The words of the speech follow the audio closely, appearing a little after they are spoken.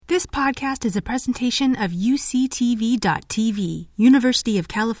This podcast is a presentation of UCTV.tv, University of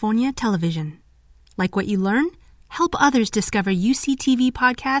California Television. Like what you learn? Help others discover UCTV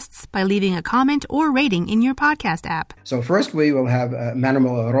podcasts by leaving a comment or rating in your podcast app. So first we will have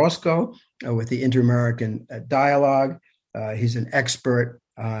Manuel Orozco with the Inter-American Dialogue. He's an expert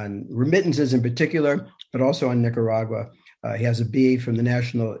on remittances in particular, but also on Nicaragua. He has a BA from the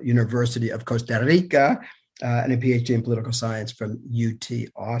National University of Costa Rica and a PhD in political science from UT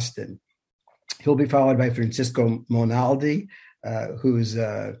Austin. He'll be followed by Francisco Monaldi, who has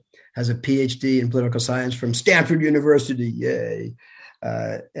a PhD in political science from Stanford University. Yay!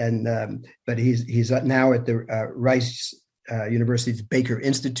 But he's now at the Rice University's Baker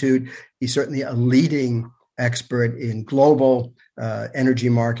Institute. He's certainly a leading expert in global energy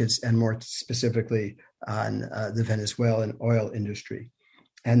markets and more specifically on the Venezuelan oil industry.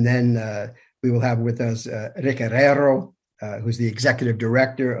 And then we will have with us Richard Herrero, who's the executive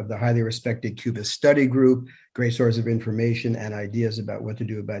director of the highly respected Cuba Study Group, great source of information and ideas about what to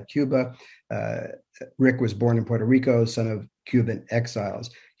do about Cuba. Rick was born in Puerto Rico, son of Cuban exiles.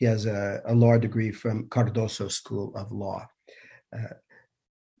 He has a law degree from Cardoso School of Law.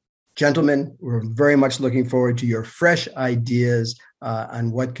 Gentlemen, we're very much looking forward to your fresh ideas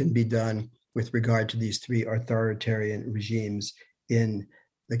on what can be done with regard to these three authoritarian regimes in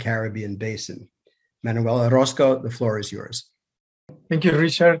the Caribbean basin. Manuel Orozco, the floor is yours. Thank you,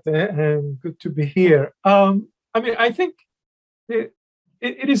 Richard, and good to be here. I think it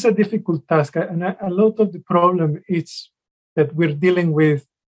is a difficult task, and a lot of the problem is that we're dealing with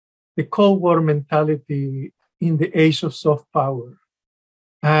the Cold War mentality in the age of soft power.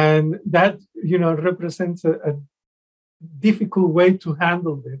 And that, represents a difficult way to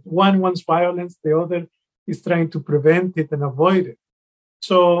handle it. One wants violence, the other is trying to prevent it and avoid it.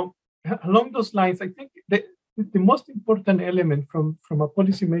 So along those lines, I think the most important element from a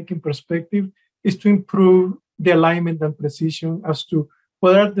policymaking perspective is to improve the alignment and precision as to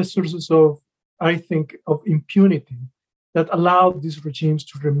what are the sources of impunity that allow these regimes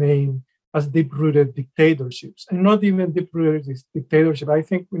to remain as deep-rooted dictatorships, and not even deep-rooted dictatorship. I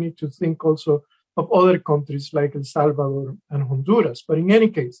think we need to think also of other countries like El Salvador and Honduras. But in any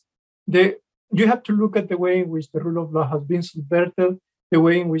case, you have to look at the way in which the rule of law has been subverted, the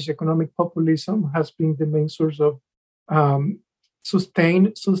way in which economic populism has been the main source of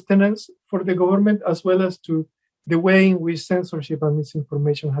sustenance for the government, as well as to the way in which censorship and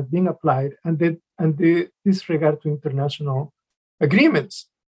misinformation has been applied, and the disregard to international agreements.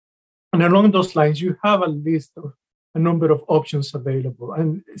 And along those lines, you have a list of a number of options available.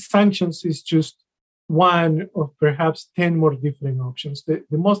 And sanctions is just one of perhaps 10 more different options. The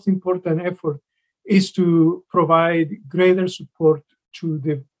most important effort is to provide greater support to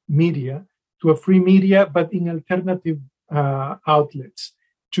the media, to a free media, but in alternative outlets,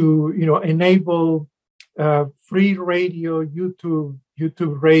 to enable free radio, YouTube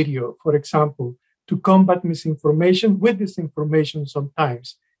radio, for example, to combat misinformation with disinformation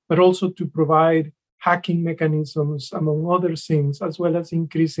sometimes, but also to provide hacking mechanisms, among other things, as well as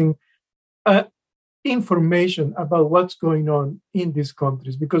increasing information about what's going on in these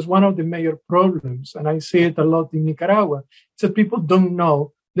countries. Because one of the major problems, and I see it a lot in Nicaragua, is that people don't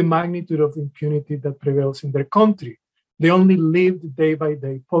know the magnitude of impunity that prevails in their country. They only live the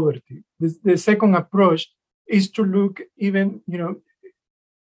day-by-day poverty. The second approach is to look even, you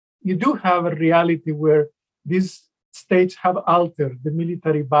do have a reality where these states have altered the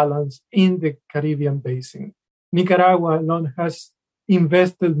military balance in the Caribbean basin. Nicaragua alone has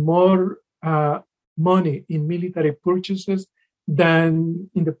invested more money in military purchases than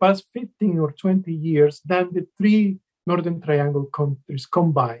in the past 15 or 20 years than the three Northern Triangle countries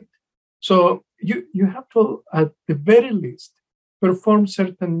combined. So you have to, at the very least, perform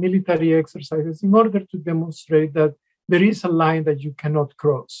certain military exercises in order to demonstrate that there is a line that you cannot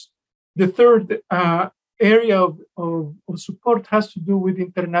cross. The third area of support has to do with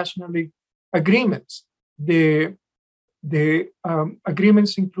international agreements. The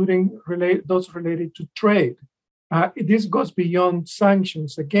agreements including those related to trade. This goes beyond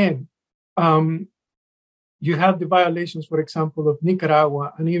sanctions again. You have the violations, for example, of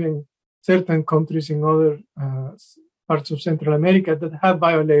Nicaragua and even certain countries in other parts of Central America that have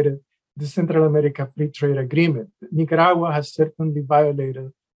violated the Central America Free Trade Agreement. Nicaragua has certainly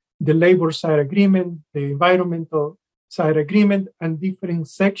violated the labor side agreement, the environmental side agreement, and different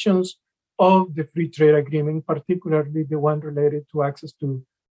sections of the free trade agreement, particularly the one related to access to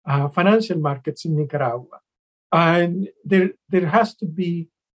financial markets in Nicaragua. And there has to be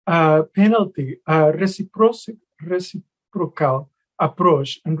a penalty, a reciprocal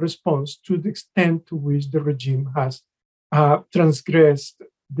approach and response to the extent to which the regime has transgressed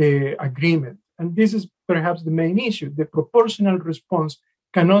the agreement. And this is perhaps the main issue. The proportional response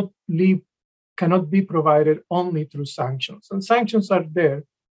cannot be provided only through sanctions. And sanctions are there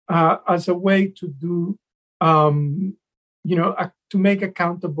as a way to do, to make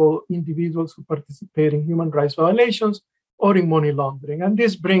accountable individuals who participate in human rights violations or in money laundering. And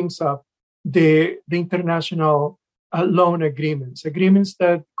this brings up the international loan agreements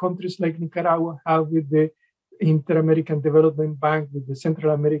that countries like Nicaragua have with the Inter-American Development Bank, with the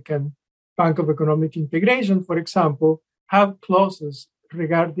Central American Bank of Economic Integration, for example, have clauses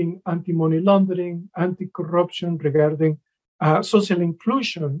regarding anti-money laundering, anti-corruption, regarding social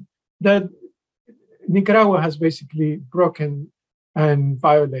inclusion that Nicaragua has basically broken and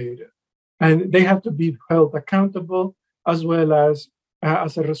violated. And they have to be held accountable, as well as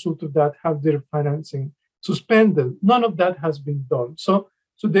a result of that, have their financing suspended. None of that has been done. So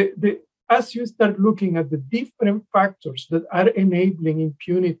as you start looking at the different factors that are enabling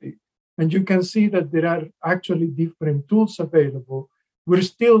impunity, and you can see that there are actually different tools available, we're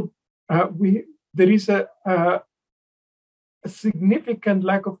still, there is a significant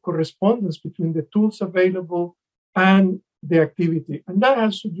lack of correspondence between the tools available and the activity. And that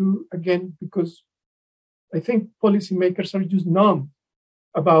has to do, again, because I think policymakers are just numb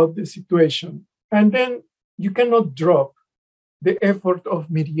about the situation. And then you cannot drop the effort of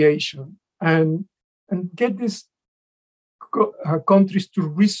mediation and get these countries to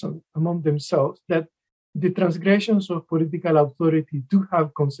reason among themselves that the transgressions of political authority do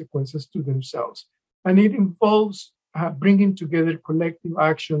have consequences to themselves. And it involves bringing together collective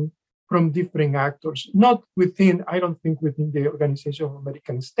action from different actors, not within, I don't think within the Organization of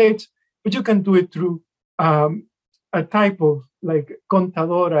American States, but you can do it through a type of like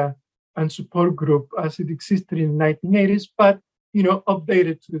contadora and support group as it existed in the 1980s, but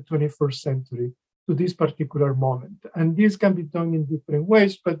updated to the 21st century, to this particular moment. And this can be done in different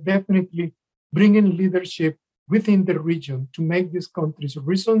ways, but definitely bringing leadership within the region to make these countries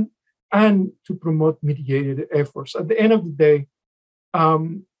reason and to promote mediated efforts. At the end of the day,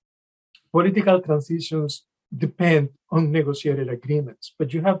 political transitions depend on negotiated agreements,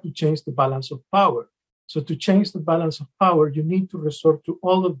 but you have to change the balance of power. So to change the balance of power, you need to resort to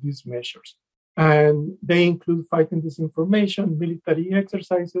all of these measures. And they include fighting disinformation, military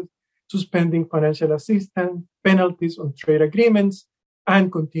exercises, suspending financial assistance, penalties on trade agreements,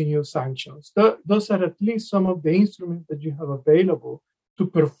 and continuous sanctions. Those are at least some of the instruments that you have available to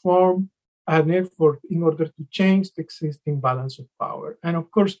perform an effort in order to change the existing balance of power. And of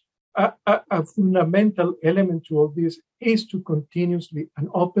course, a fundamental element to all this is to continuously and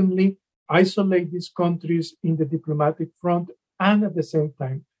openly isolate these countries in the diplomatic front and at the same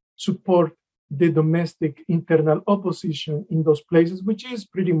time support the domestic internal opposition in those places, which is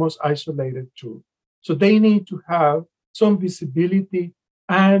pretty much isolated too. So they need to have some visibility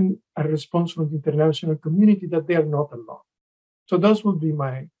and a response from the international community that they are not alone. So those would be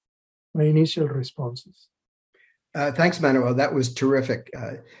my initial responses. Thanks, Manuel. That was terrific.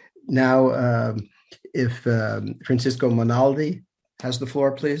 Now, if Francisco Monaldi has the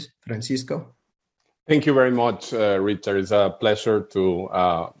floor, please. Francisco. Thank you very much, Richard. It's a pleasure to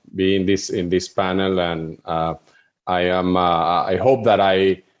be in this panel, and I hope that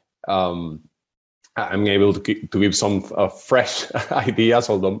I'm able to give some fresh ideas,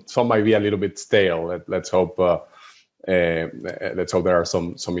 although some might be a little bit stale. Let's hope there are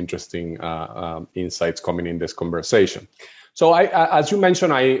some interesting insights coming in this conversation. So, as you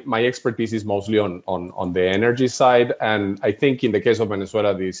mentioned, my expertise is mostly on the energy side, and I think in the case of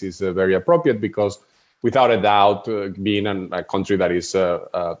Venezuela, this is very appropriate because, without a doubt, being a country that is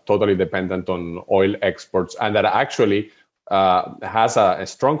totally dependent on oil exports and that actually has a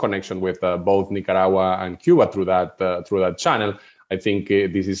strong connection with both Nicaragua and Cuba through that channel, I think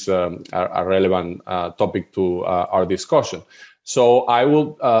this is a relevant topic to our discussion. So I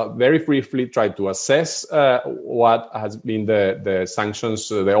will very briefly try to assess what has been the sanctions,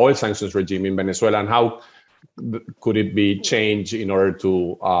 the oil sanctions regime in Venezuela, and how could it be changed in order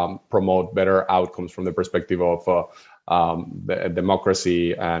to promote better outcomes from the perspective of the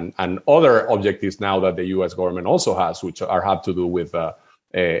democracy and other objectives now that the U.S. government also has, which have to do with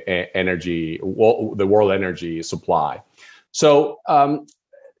energy, the world energy supply. So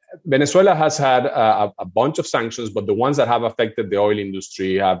Venezuela has had a bunch of sanctions, but the ones that have affected the oil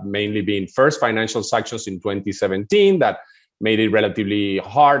industry have mainly been first financial sanctions in 2017 that made it relatively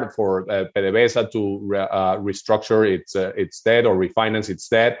hard for PDVSA to restructure its debt or refinance its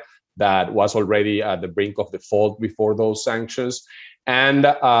debt that was already at the brink of default before those sanctions. And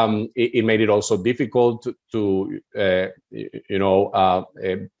it made it also difficult to,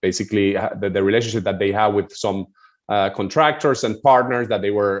 basically the relationship that they have with some contractors and partners that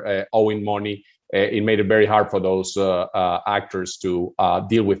they were owing money. It made it very hard for those actors to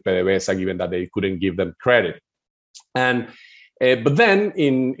deal with PDVSA, given that they couldn't give them credit. And but then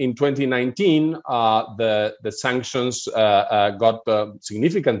in 2019, the sanctions got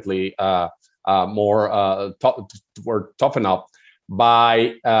significantly were toughened up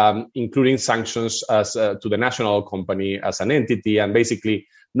by including sanctions as to the national company as an entity, and basically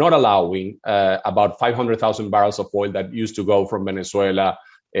not allowing about 500,000 barrels of oil that used to go from Venezuela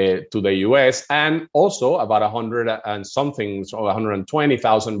to the U.S., and also about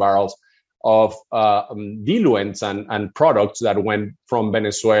 120,000 barrels of diluents and products that went from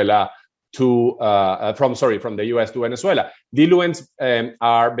Venezuela to from the U.S. to Venezuela. Diluents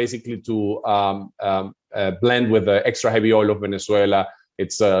are basically to blend with the extra heavy oil of Venezuela.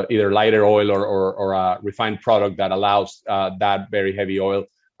 It's either lighter oil or a refined product that allows that very heavy oil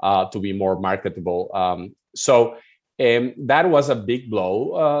to be more marketable. So that was a big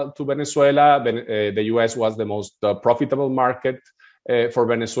blow to Venezuela. The U.S. was the most profitable market for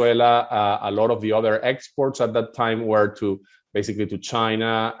Venezuela. A lot of the other exports at that time were basically to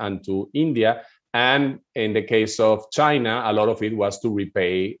China and to India. And in the case of China, a lot of it was to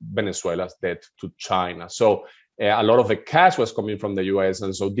repay Venezuela's debt to China. So a lot of the cash was coming from the US.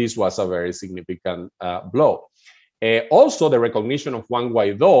 And so this was a very significant blow. Also, the recognition of Juan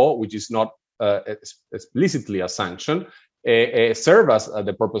Guaido, which is not explicitly a sanction, served as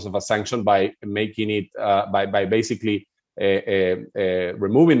the purpose of a sanction by making it, by basically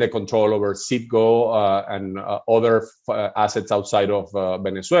removing the control over Citgo and other assets outside of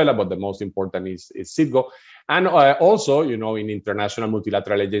Venezuela, but the most important is Citgo. And also, in international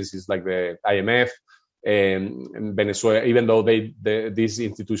multilateral agencies like the IMF, Venezuela, even though these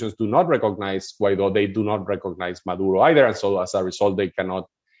institutions do not recognize Guaido, they do not recognize Maduro either. And so as a result, they cannot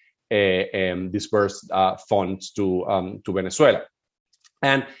disperse funds to Venezuela.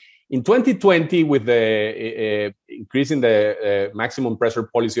 And in 2020, with the increase in the maximum pressure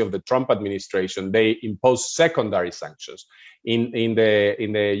policy of the Trump administration, they imposed secondary sanctions. In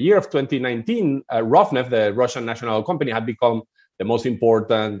the year of 2019, Rosneft, the Russian national company, had become the most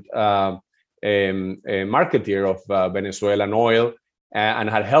important marketeer of Venezuelan oil and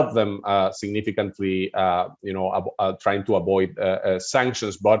had helped them significantly, trying to avoid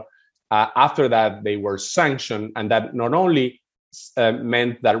sanctions. But after that, they were sanctioned, and that not only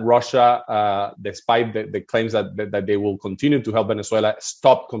meant that Russia, despite the claims that they will continue to help Venezuela,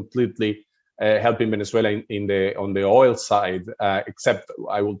 stopped completely helping Venezuela on the oil side, except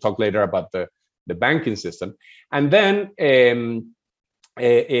I will talk later about the banking system. And then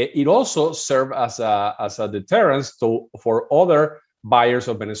it also served as a deterrence for other buyers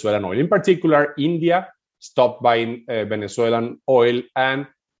of Venezuelan oil. In particular, India stopped buying Venezuelan oil, and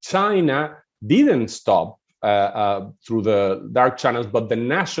China didn't stop through the dark channels, but the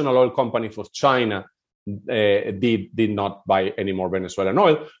national oil companies of China did not buy any more Venezuelan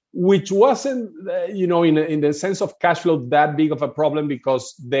oil, which wasn't, in the sense of cash flow, that big of a problem,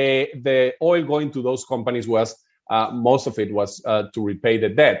 because the oil going to those companies was most of it was to repay the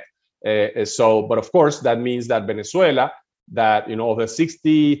debt. But of course, that means that Venezuela, that the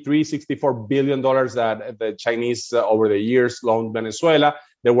 $64 billion that the Chinese over the years loaned Venezuela,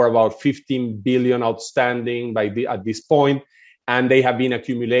 there were about 15 billion outstanding at this point, and they have been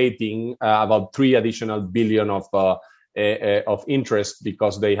accumulating about 3 additional billion of interest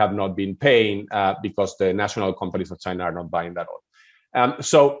because they have not been paying because the national companies of China are not buying that oil.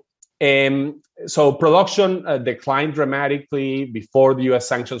 So production declined dramatically. Before the U.S.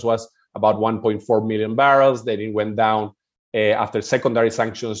 sanctions was about 1.4 million barrels. Then it went down after secondary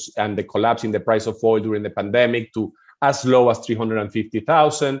sanctions and the collapse in the price of oil during the pandemic to as low as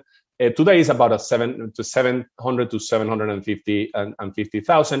 350,000. Today is about 700 to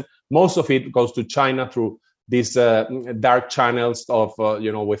 750,000. Most of it goes to China through these dark channels of,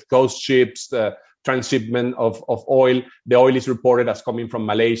 with ghost ships, transshipment of oil. The oil is reported as coming from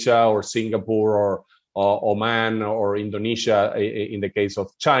Malaysia or Singapore or Oman or Indonesia in the case of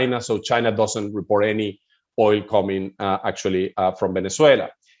China. So China doesn't report any oil coming actually from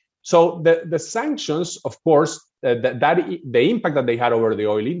Venezuela. So the sanctions, of course, the impact that they had over the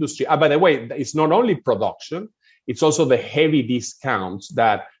oil industry. By the way, it's not only production, it's also the heavy discounts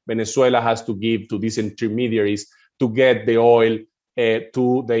that Venezuela has to give to these intermediaries to get the oil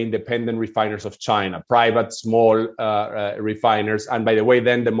to the independent refiners of China, private small refiners. And by the way,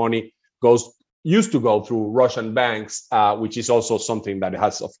 then the money used to go through Russian banks, which is also something that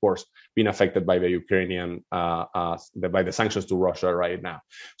has, of course, been affected by the Ukrainian, by the sanctions to Russia right now.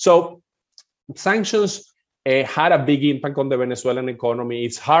 So sanctions had a big impact on the Venezuelan economy.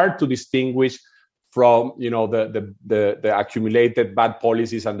 It's hard to distinguish from the accumulated bad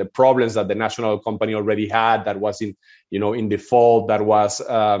policies and the problems that the national company already had, that was in default, that was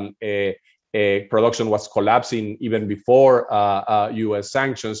production was collapsing even before U.S.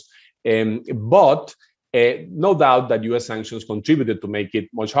 sanctions. But no doubt that U.S. sanctions contributed to make it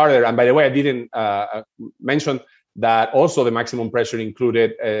much harder. And by the way, I didn't mention that also the maximum pressure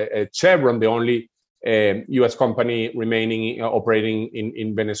included Chevron, the only U.S. company remaining operating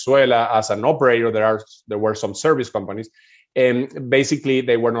in Venezuela as an operator. There were some service companies, and basically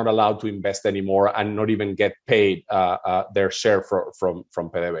they were not allowed to invest anymore and not even get paid their share from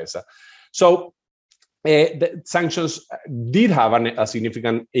PDVSA. So the sanctions did have a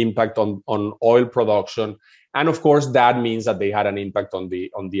significant impact on oil production. And of course, that means that they had an impact on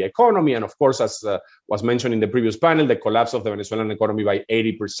the economy. And of course, as was mentioned in the previous panel, the collapse of the Venezuelan economy by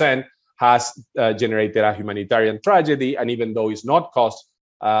 80% has generated a humanitarian tragedy. And even though it's not caused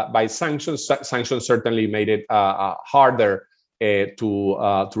by sanctions, sanctions certainly made it harder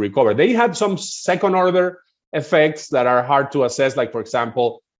to recover. They had some second-order effects that are hard to assess, like, for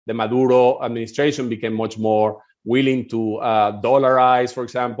example, the Maduro administration became much more willing to dollarize, for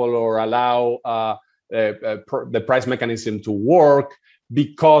example, or allow the price mechanism to work,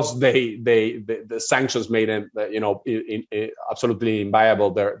 because the sanctions made them, absolutely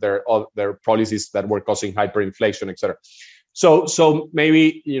inviable. Their policies that were causing hyperinflation, etc. So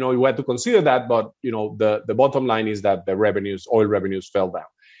maybe we had to consider that, but the bottom line is that the oil revenues fell down.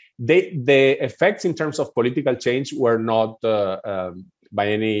 The effects in terms of political change were not by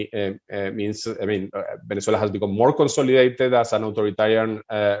any means. I mean, Venezuela has become more consolidated as an authoritarian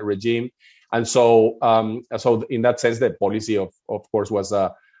regime. And so in that sense, the policy, of course, was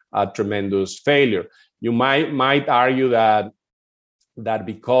a tremendous failure. You might argue that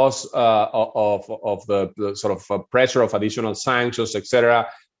because of the sort of pressure of additional sanctions, etc.,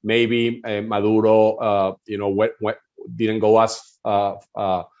 maybe Maduro, didn't go as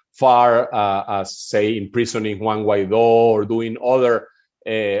far as, say, imprisoning Juan Guaidó or doing other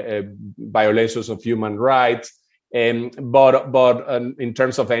violations of human rights. But in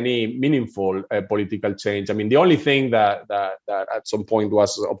terms of any meaningful political change, I mean, the only thing that at some point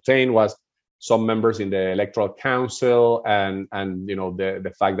was obtained was some members in the Electoral Council, and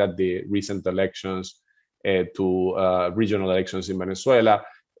the fact that the recent elections to regional elections in Venezuela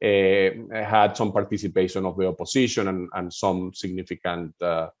had some participation of the opposition and some significant,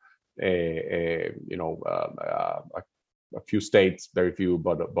 a few states, very few,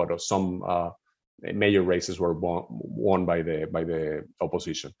 but some major races were won by the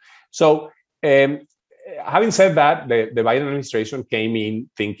opposition. So, having said that, the Biden administration came in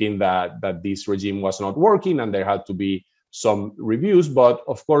thinking that this regime was not working and there had to be some reviews. But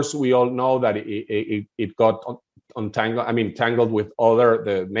of course, we all know that it got tangled with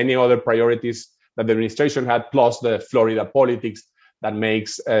many other priorities that the administration had, plus the Florida politics that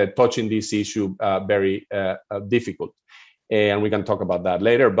makes touching this issue very difficult. And we can talk about that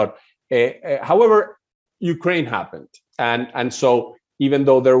later. But however, Ukraine happened. And so even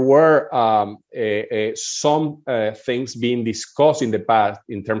though there were some things being discussed in the past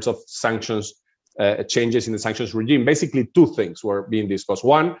in terms of sanctions, changes in the sanctions regime, basically two things were being discussed.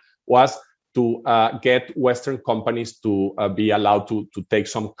 One was to get Western companies to be allowed to take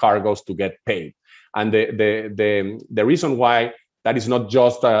some cargoes to get paid. And the reason why that is not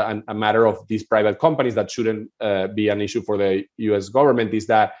just a matter of these private companies, that shouldn't be an issue for the U.S. government, is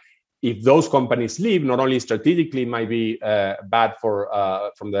that if those companies leave, not only strategically might be bad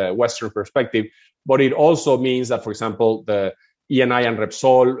from the Western perspective, but it also means that, for example, the Eni and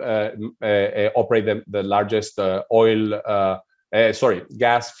Repsol operate the largest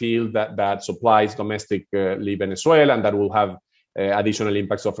gas field that supplies domestically Venezuela, and that will have additional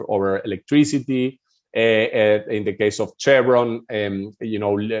impacts over electricity. In the case of Chevron,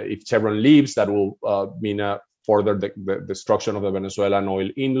 if Chevron leaves, that will mean further the destruction of the Venezuelan oil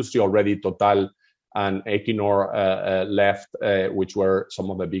industry. Already Total and Equinor left, which were some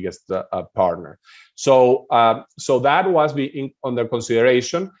of the biggest partners. So that was being under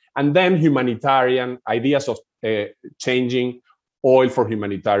consideration. And then humanitarian ideas of changing oil for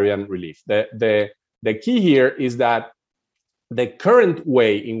humanitarian relief. The key here is that the current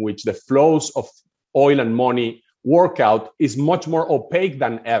way in which the flows of oil and money work out is much more opaque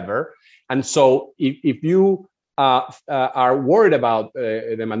than ever. And so if you are worried about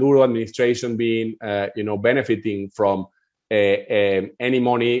the Maduro administration being, benefiting from any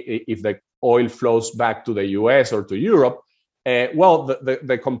money if the oil flows back to the US or to Europe,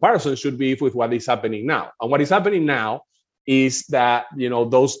 the comparison should be with what is happening now. And what is happening now is that,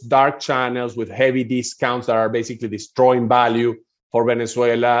 those dark channels with heavy discounts that are basically destroying value for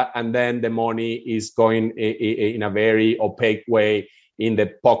Venezuela, and then the money is going in a very opaque way in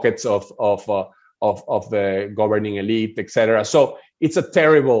the pockets of the governing elite, etc. So it's a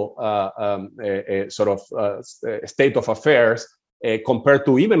terrible state of affairs compared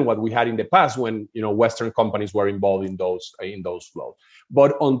to even what we had in the past when Western companies were involved in those flows.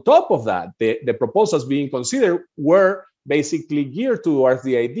 But on top of that, the proposals being considered were basically geared towards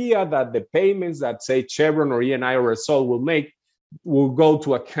the idea that the payments that, say, Chevron or Eni or Repsol will go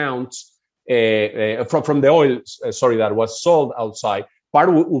to accounts from the oil, that was sold outside.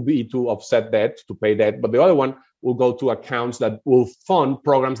 Part will be to offset debt, to pay debt, but the other one will go to accounts that will fund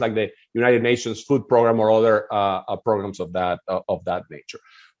programs like the United Nations Food Program or other programs of that nature.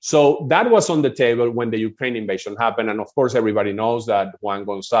 So that was on the table when the Ukraine invasion happened, and of course everybody knows that Juan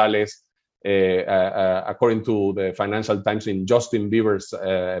Gonzalez, according to the Financial Times, in Justin Bieber's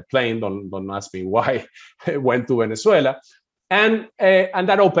plane, don't ask me why, went to Venezuela, and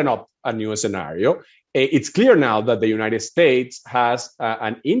that opened up a new scenario. It's clear now that the United States has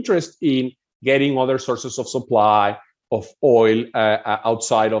an interest in getting other sources of supply of oil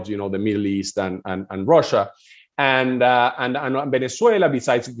outside of the Middle East and Russia, and Venezuela,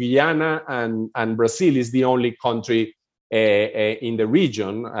 besides Guyana and Brazil, is the only country in the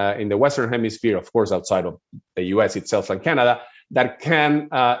region, in the Western Hemisphere, of course, outside of the U.S. itself and Canada, that can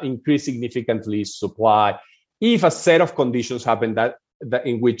increase significantly supply if a set of conditions happen that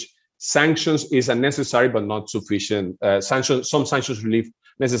in which sanctions is a necessary but not sufficient, some sanctions relief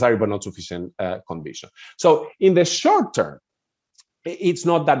necessary but not sufficient condition. So in the short term, it's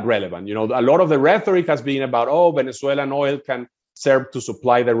not that relevant. A lot of the rhetoric has been about, Venezuelan oil can serve to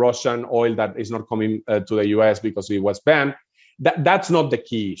supply the Russian oil that is not coming to the U.S. because it was banned. That's not the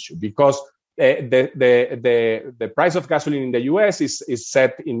key issue, because the price of gasoline in the U.S. is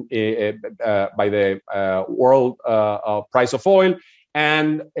set by the world price of oil.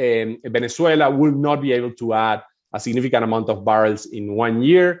 And Venezuela will not be able to add a significant amount of barrels in 1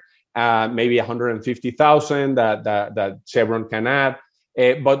 year, maybe 150,000 that Chevron can add.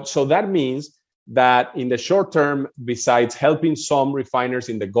 But so that means that in the short term, besides helping some refiners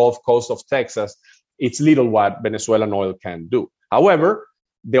in the Gulf Coast of Texas, it's little what Venezuelan oil can do. However,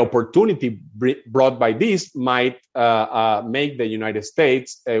 the opportunity brought by this might make the United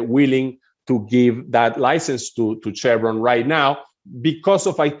States willing to give that license to Chevron right now, because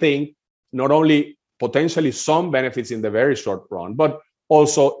of, I think, not only potentially some benefits in the very short run, but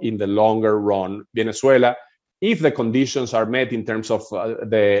also in the longer run, Venezuela, if the conditions are met in terms of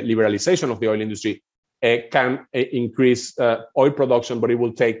the liberalization of the oil industry, can increase oil production, but it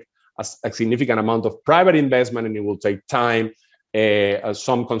will take a significant amount of private investment, and it will take time.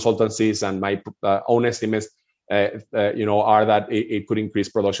 Some consultancies and my own estimates are that it could increase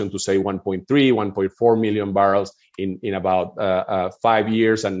production to, say, 1.3, 1.4 million barrels in about 5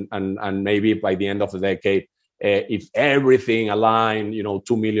 years, and maybe by the end of the decade, if everything aligned,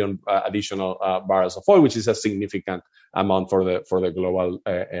 2 million additional barrels of oil, which is a significant amount for the global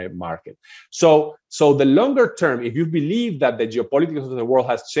market. So the longer term, if you believe that the geopolitics of the world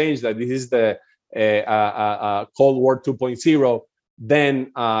has changed, that this is the Cold War 2.0,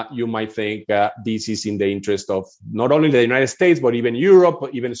 then you might think this is in the interest of not only the United States, but even Europe.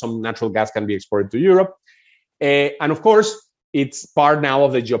 Even some natural gas can be exported to Europe. And of course, it's part now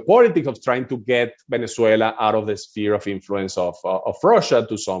of the geopolitics of trying to get Venezuela out of the sphere of influence of Russia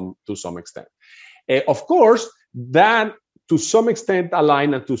to some extent. Of course, that to some extent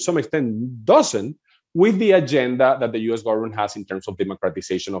align and to some extent doesn't with the agenda that the US government has in terms of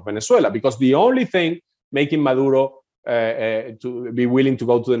democratization of Venezuela, because the only thing making Maduro to be willing to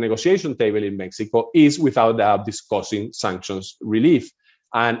go to the negotiation table in Mexico is without doubt discussing sanctions relief.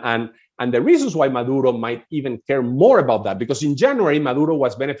 And the reasons why Maduro might even care more about that, because in January, Maduro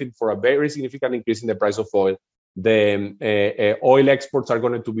was benefiting for a very significant increase in the price of oil. The oil exports are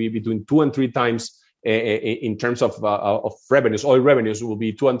going to be between 2 and 3 times in terms of revenues. Oil revenues will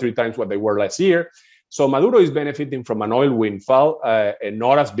be 2 and 3 times what they were last year. So Maduro is benefiting from an oil windfall,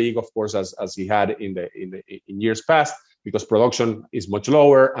 not as big, of course, as he had in years past, because production is much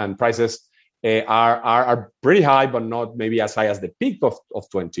lower and prices are pretty high, but not maybe as high as the peak of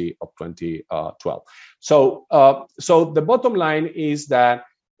 2012. So the bottom line is that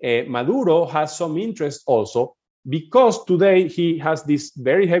Maduro has some interest also, because today he has these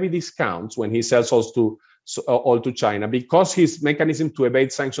very heavy discounts when he sells oil to China, because his mechanism to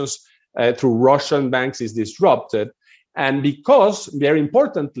evade sanctions through Russian banks is disrupted, and because, very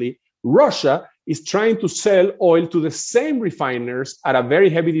importantly, Russia is trying to sell oil to the same refiners at a very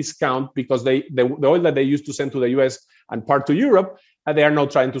heavy discount, because the oil that they used to send to the US and part to Europe, they are now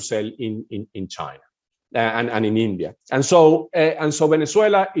trying to sell in China. and in India. And so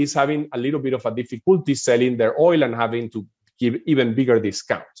Venezuela is having a little bit of a difficulty selling their oil and having to give even bigger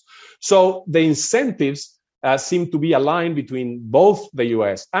discounts. So the incentives seem to be aligned between both the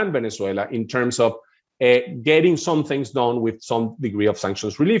US and Venezuela in terms of getting some things done with some degree of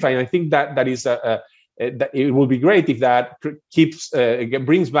sanctions relief. And I think that is that it will be great if that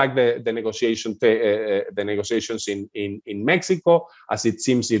brings back the negotiations in Mexico, as it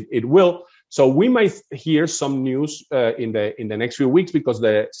seems it will. So we might hear some news in the next few weeks, because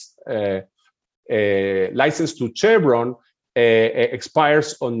the license to Chevron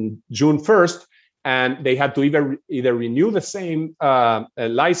expires on June 1st, and they had to either renew the same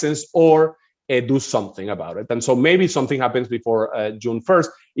license or do something about it. And so maybe something happens before June 1st.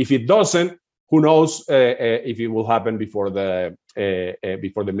 If it doesn't, who knows if it will happen before the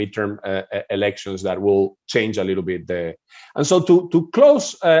midterm elections, that will change a little bit. And so to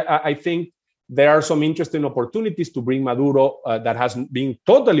close, I think there are some interesting opportunities to bring Maduro that has been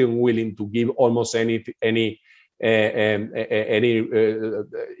totally unwilling to give almost any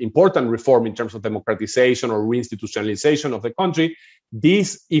important reform in terms of democratization or reinstitutionalization of the country.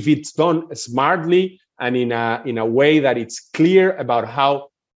 This, if it's done smartly and in a way that it's clear about how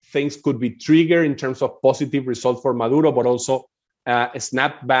things could be triggered in terms of positive results for Maduro, but also a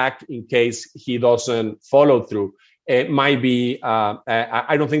snap back in case he doesn't follow through. It might be,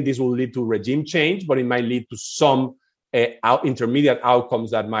 I don't think this will lead to regime change, but it might lead to some intermediate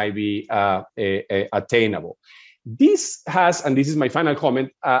outcomes that might be attainable. This has, and this is my final comment,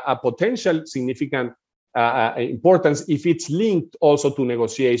 a potential significant importance if it's linked also to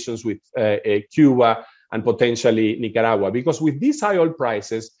negotiations with Cuba and potentially Nicaragua. Because with these high oil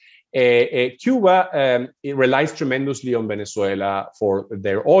prices, Cuba it relies tremendously on Venezuela for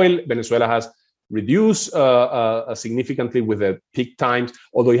their oil. Venezuela has reduced significantly with the peak times,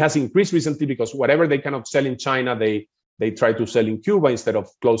 although it has increased recently because whatever they cannot sell in China, they try to sell in Cuba instead of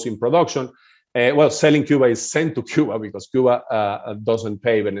closing production. Selling Cuba is sent to Cuba because Cuba doesn't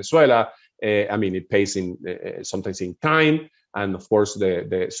pay Venezuela. It pays sometimes in kind, and of course,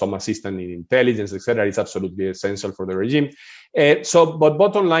 some assistance in intelligence, etc. is absolutely essential for the regime. But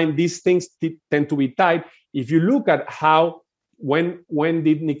bottom line, these things tend to be tied. If you look at when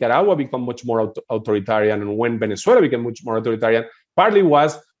did Nicaragua become much more authoritarian and when Venezuela became much more authoritarian, partly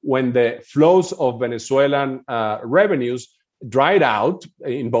was when the flows of Venezuelan revenues dried out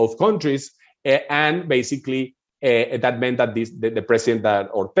in both countries, and basically that meant that the president, that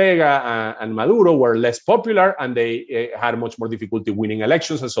Ortega and Maduro, were less popular, and they had much more difficulty winning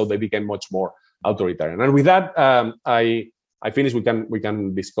elections, and so they became much more authoritarian. And with that, I finish. We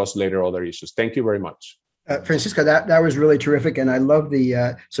can discuss later other issues. Thank you very much. Francisco, that was really terrific, and I love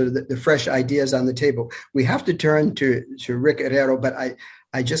the sort of the fresh ideas on the table. We have to turn to Rick Herrero, but I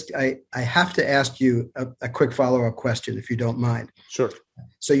have to ask you a quick follow-up question, if you don't mind. Sure.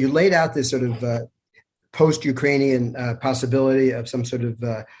 So you laid out this sort of post-Ukrainian possibility of some sort of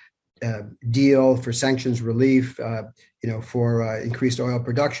deal for sanctions relief, for increased oil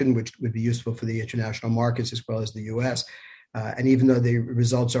production, which would be useful for the international markets as well as the U.S. And even though the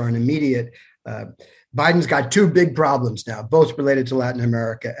results aren't immediate, Biden's got two big problems now, both related to Latin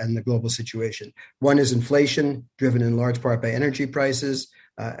America and the global situation. One is inflation, driven in large part by energy prices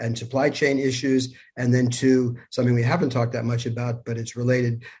and supply chain issues. And then two, something we haven't talked that much about, but it's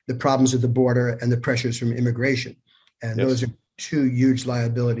related, the problems at the border and the pressures from immigration. And yes, those are two huge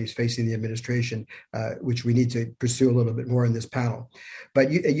liabilities facing the administration, which we need to pursue a little bit more in this panel.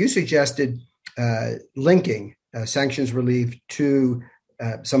 But you suggested linking sanctions relief to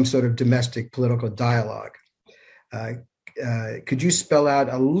some sort of domestic political dialogue. Could you spell out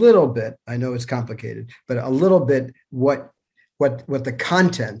a little bit, I know it's complicated, but a little bit what the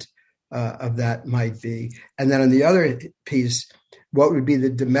content of that might be? And then on the other piece, what would be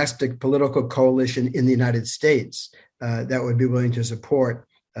the domestic political coalition in the United States that would be willing to support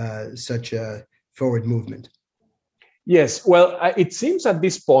such a forward movement? Yes, well, it seems at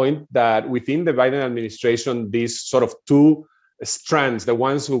this point that within the Biden administration, these sort of two strands, the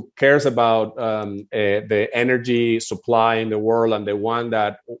ones who cares about the energy supply in the world and the one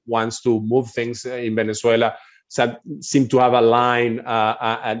that wants to move things in Venezuela, seem to have a line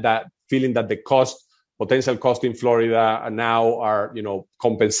and that feeling that the potential cost in Florida now are,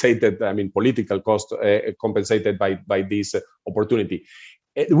 compensated. Political cost compensated by this opportunity.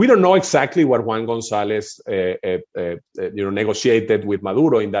 We don't know exactly what Juan González negotiated with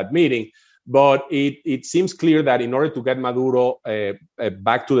Maduro in that meeting, but it seems clear that in order to get Maduro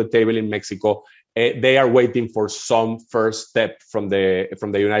back to the table in Mexico, they are waiting for some first step from the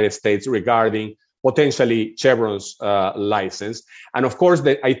United States regarding potentially Chevron's license. And of course,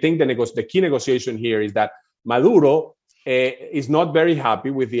 I think the key negotiation here is that Maduro is not very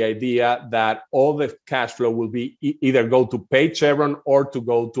happy with the idea that all the cash flow will be either go to pay Chevron or to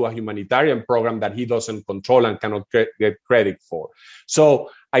go to a humanitarian program that he doesn't control and cannot get credit for.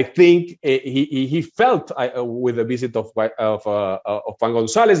 So I think he felt with the visit of Juan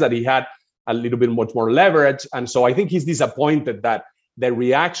González that he had a little bit much more leverage. And so I think he's disappointed that the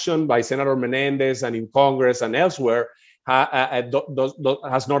reaction by Senator Menendez and in Congress and elsewhere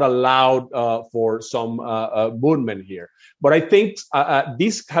has not allowed for some movement here. But I think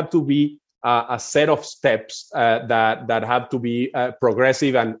this had to be a set of steps that have to be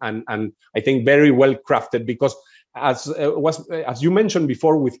progressive and I think very well crafted, because as you mentioned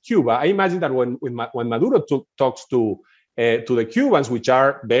before with Cuba, I imagine that when Maduro talks to the Cubans, which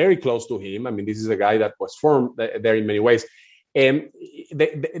are very close to him, I mean, this is a guy that was formed there in many ways.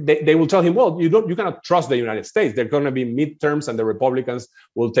 They will tell him, well, you cannot trust the United States. There are going to be midterms, and the Republicans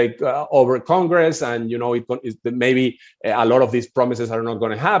will take over Congress, and maybe a lot of these promises are not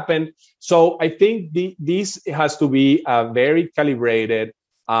going to happen. So I think this has to be a very calibrated,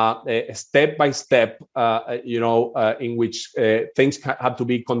 step by step, in which things have to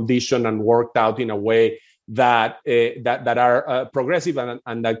be conditioned and worked out in a way that are progressive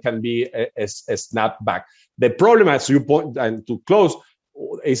and that can be a snapback. The problem, as you point, and to close,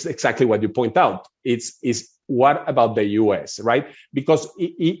 is exactly what you point out. Is what about the U.S., right? Because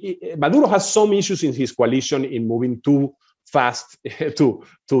Maduro has some issues in his coalition in moving too fast to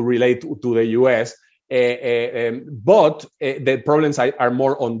relate to the U.S., but the problems are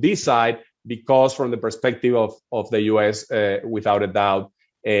more on this side, because from the perspective of the U.S., without a doubt,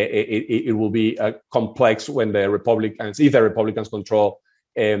 it will be complex when if the Republicans control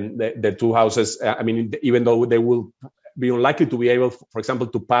the two houses. I mean, even though they will be unlikely to be able, for example,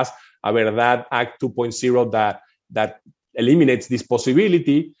 to pass a Verdad Act 2.0 that eliminates this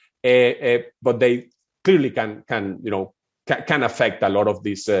possibility, but they clearly can affect a lot of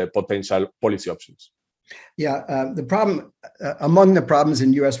these potential policy options. Yeah, the problem among the problems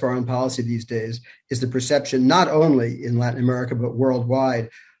in U.S. foreign policy these days is the perception, not only in Latin America but worldwide,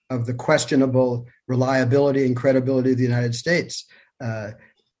 of the questionable reliability and credibility of the United States.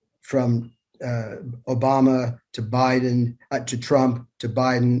 From Obama to Biden, to Trump to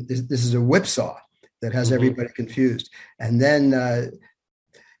Biden, this is a whipsaw that has everybody confused. And then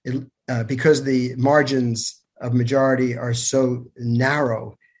because the margins of majority are so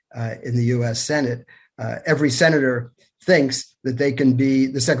narrow in the U.S. Senate, every senator thinks that they can be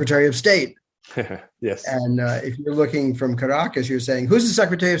the Secretary of State. Yes. And if you're looking from Caracas, you're saying, who's the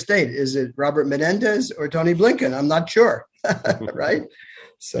Secretary of State? Is it Robert Menendez or Tony Blinken? I'm not sure. Right?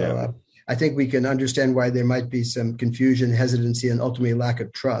 So I think we can understand why there might be some confusion, hesitancy, and ultimately lack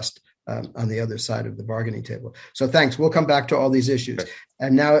of trust on the other side of the bargaining table. So thanks. We'll come back to all these issues.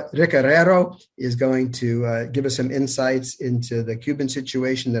 And now Ricardo Herrero is going to give us some insights into the Cuban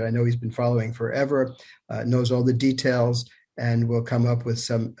situation that I know he's been following forever, knows all the details, and will come up with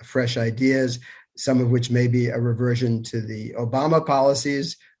some fresh ideas, some of which may be a reversion to the Obama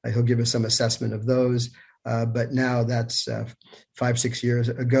policies. He'll give us some assessment of those. But now that's 5-6 years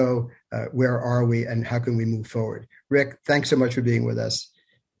ago. Where are we and how can we move forward? Rick, thanks so much for being with us.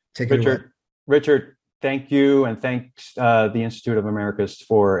 Take it away. Richard, thank you. And thanks the Institute of Americas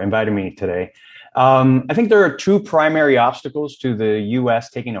for inviting me today. I think there are two primary obstacles to the U.S.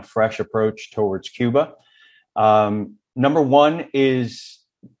 taking a fresh approach towards Cuba. Number one is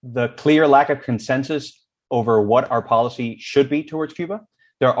the clear lack of consensus over what our policy should be towards Cuba.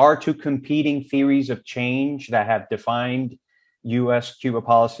 There are two competing theories of change that have defined U.S.-Cuba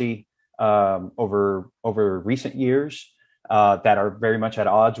policy over recent years that are very much at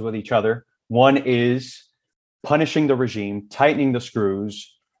odds with each other. One is punishing the regime, tightening the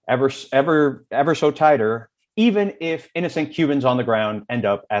screws, ever so tighter, even if innocent Cubans on the ground end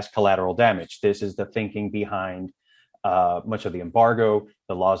up as collateral damage. This is the thinking behind much of the embargo,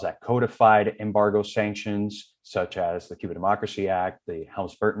 the laws that codified embargo sanctions, such as the Cuban Democracy Act, the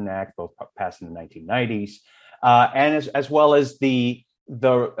Helms-Burton Act, both passed in the 1990s, and as well as we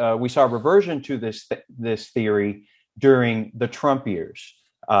saw a reversion to this theory during the Trump years,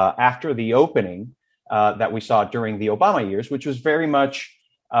 after the opening that we saw during the Obama years, which was very much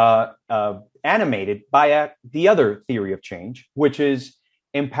animated by the other theory of change, which is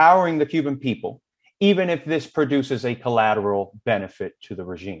empowering the Cuban people, even if this produces a collateral benefit to the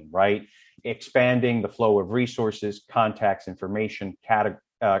regime, right? Expanding the flow of resources, contacts, information,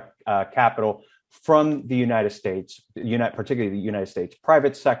 capital from the United States, particularly the United States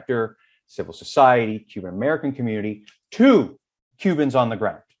private sector, civil society, Cuban American community, to Cubans on the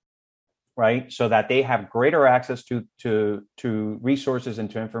ground, right? So that they have greater access to resources and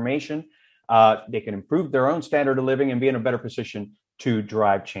to information. They can improve their own standard of living and be in a better position to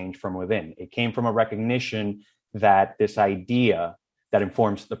drive change from within. It came from a recognition that this idea that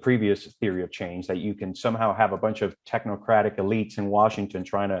informs the previous theory of change, that you can somehow have a bunch of technocratic elites in Washington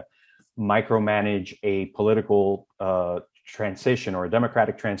trying to micromanage a political transition or a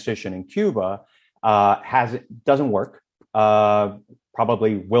democratic transition in Cuba, doesn't work,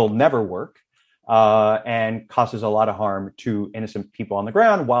 probably will never work, and causes a lot of harm to innocent people on the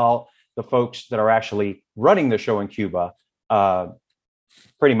ground, while the folks that are actually running the show in Cuba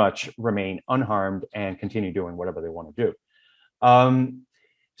pretty much remain unharmed and continue doing whatever they want to do.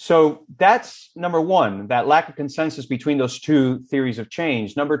 So that's number one, that lack of consensus between those two theories of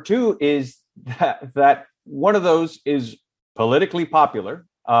change. Number two is that one of those is politically popular,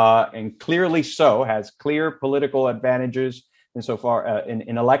 and clearly so, has clear political advantages insofar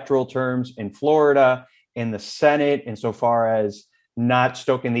in electoral terms in Florida, in the Senate, insofar as not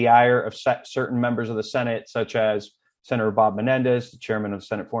stoking the ire of certain members of the Senate, such as Senator Bob Menendez, the chairman of the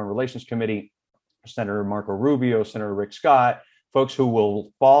Senate Foreign Relations Committee, Senator Marco Rubio, Senator Rick Scott, folks who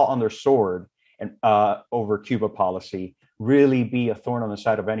will fall on their sword and over Cuba policy, really be a thorn on the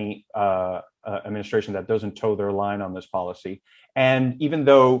side of any administration that doesn't toe their line on this policy. And even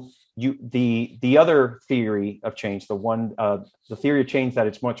though the other theory of change, the theory of change that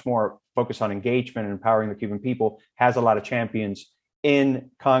it's much more focused on engagement and empowering the Cuban people, has a lot of champions in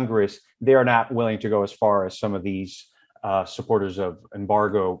Congress, they are not willing to go as far as some of these supporters of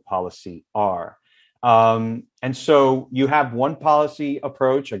embargo policy are. And so you have one policy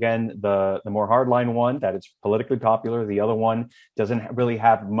approach, again, the more hardline one, that it's politically popular. The other one doesn't really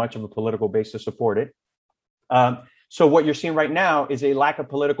have much of a political base to support it. So what you're seeing right now is a lack of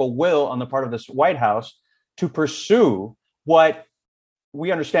political will on the part of this White House to pursue what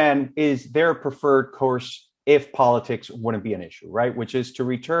we understand is their preferred course if politics wouldn't be an issue, right? Which is to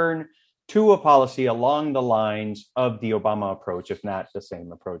return to a policy along the lines of the Obama approach, if not the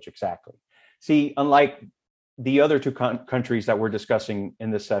same approach exactly. See, unlike the other two countries that we're discussing in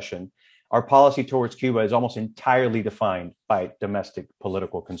this session, our policy towards Cuba is almost entirely defined by domestic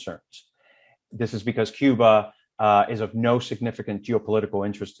political concerns. This is because Cuba is of no significant geopolitical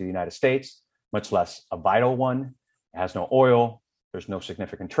interest to the United States, much less a vital one. It has no oil. There's no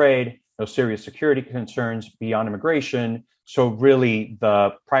significant trade, no serious security concerns beyond immigration. So really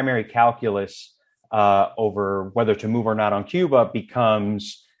the primary calculus over whether to move or not on Cuba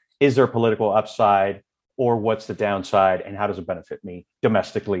becomes, is there political upside, or what's the downside, and how does it benefit me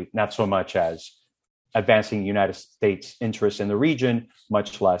domestically, not so much as advancing United States interests in the region,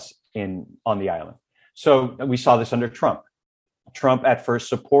 much less on the island. So we saw this under Trump. Trump at first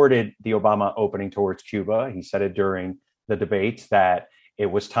supported the Obama opening towards Cuba. He said it during the debates that it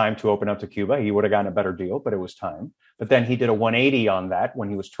was time to open up to Cuba. He would have gotten a better deal, but it was time. But then he did a 180 on that when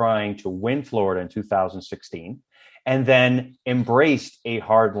he was trying to win Florida in 2016, and then embraced a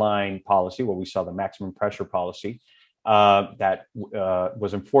hardline policy, what we saw, the maximum pressure policy, that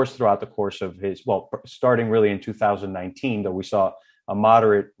was enforced throughout the course of starting really in 2019, though we saw a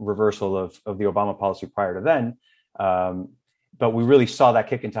moderate reversal of the Obama policy prior to then. But we really saw that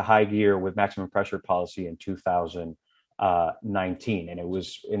kick into high gear with maximum pressure policy in 2019. And it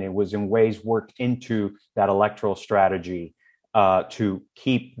was in ways worked into that electoral strategy to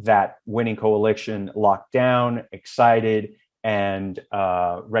keep that winning coalition locked down, excited, and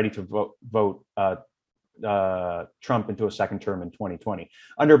ready to vote Trump into a second term in 2020.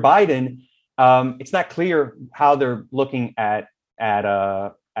 Under Biden, it's not clear how they're looking at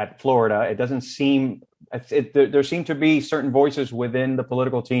Florida. It doesn't seem there seem to be certain voices within the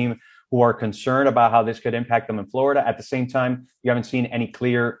political team who are concerned about how this could impact them in Florida. At the same time, you haven't seen any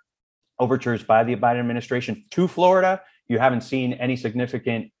clear overtures by the Biden administration to Florida. You haven't seen any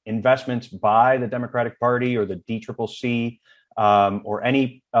significant investments by the Democratic Party or the DCCC or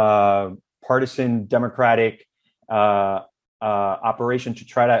any partisan Democratic operation to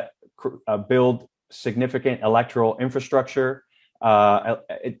try to build significant electoral infrastructure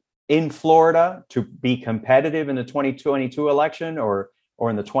in Florida to be competitive in the 2022 election or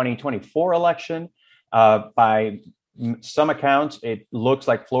in the 2024 election. By some accounts, it looks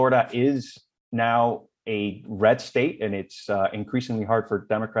like Florida is now a red state, and it's increasingly hard for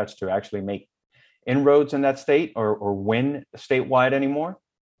Democrats to actually make inroads in that state or win statewide anymore.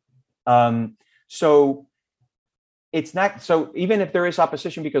 So it's not, so even if there is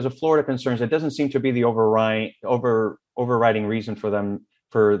opposition because of Florida concerns, it doesn't seem to be the overriding reason for them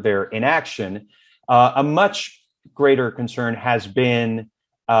for their inaction. A much greater concern has been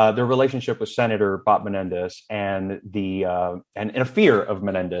their relationship with Senator Bob Menendez and and a fear of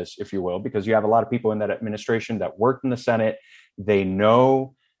Menendez, if you will, because you have a lot of people in that administration that worked in the Senate. They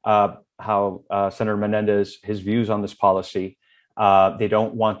know how Senator Menendez, his views on this policy. They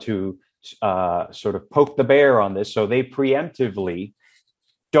don't want to sort of poke the bear on this, so they preemptively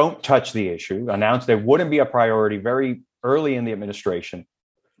don't touch the issue, announced they wouldn't be a priority very early in the administration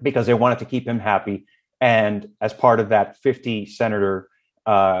because they wanted to keep him happy. And as part of that 50 senator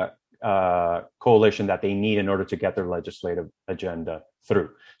coalition that they need in order to get their legislative agenda through.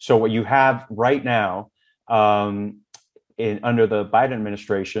 So what you have right now under the Biden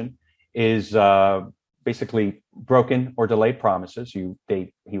administration is basically broken or delayed promises. He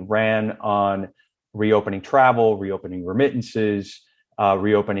ran on reopening travel, reopening remittances,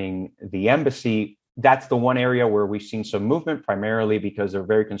 reopening the embassy. That's the one area where we've seen some movement, primarily because they're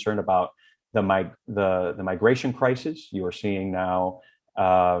very concerned about the migration crisis. You are seeing now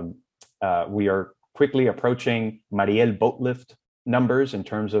we are quickly approaching Mariel boat lift numbers in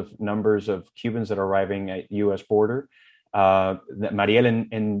terms of numbers of Cubans that are arriving at U.S. border. Mariel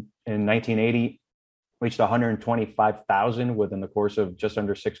in 1980 reached 125,000 within the course of just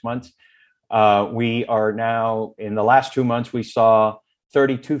under 6 months. We are now, in the last 2 months, we saw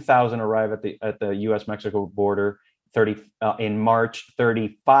 32,000 arrive at the U.S.-Mexico border. In March,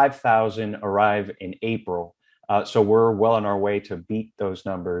 35,000 arrive in April. So we're well on our way to beat those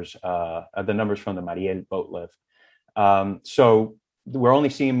numbers, the numbers from the Mariel boat lift. So we're only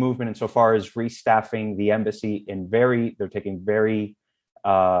seeing movement insofar as restaffing the embassy they're taking very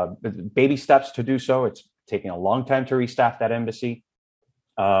baby steps to do so. It's taking a long time to restaff that embassy.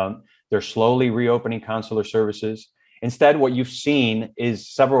 They're slowly reopening consular services. Instead, what you've seen is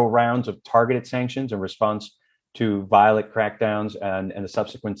several rounds of targeted sanctions in response to violent crackdowns and the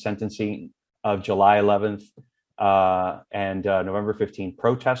subsequent sentencing of July 11th and November 15th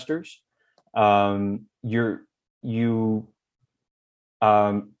protesters. You're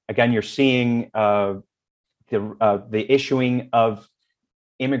seeing the issuing of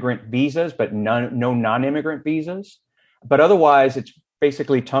immigrant visas, but no non-immigrant visas. But otherwise, it's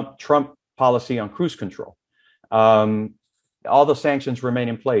basically Trump policy on cruise control. All the sanctions remain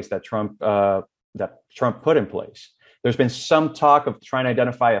in place that Trump put in place. There's been some talk of trying to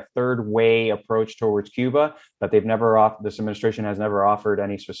identify a third way approach towards Cuba, but this administration has never offered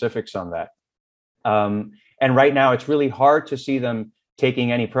any specifics on that. And right now, it's really hard to see them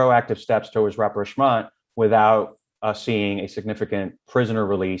taking any proactive steps towards rapprochement without seeing a significant prisoner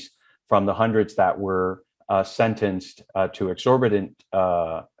release from the hundreds that were sentenced to exorbitant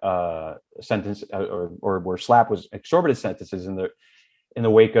sentence, or were slapped with exorbitant sentences in the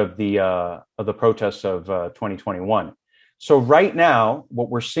wake of the protests of 2021. So right now, what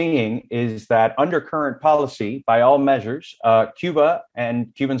we're seeing is that under current policy, by all measures, Cuba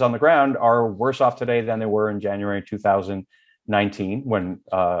and Cubans on the ground are worse off today than they were in January 2019, when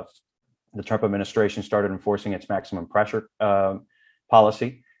the Trump administration started enforcing its maximum pressure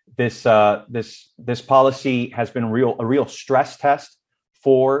policy. This policy has been a real stress test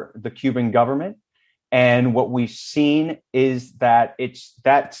for the Cuban government. And what we've seen is that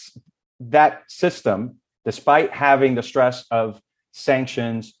that system, despite having the stress of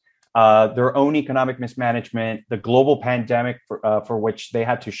sanctions, their own economic mismanagement, the global pandemic for which they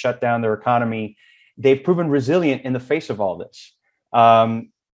had to shut down their economy, they've proven resilient in the face of all this.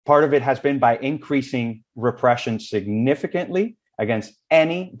 Part of it has been by increasing repression significantly against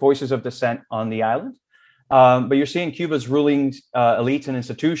any voices of dissent on the island. But you're seeing Cuba's ruling elites and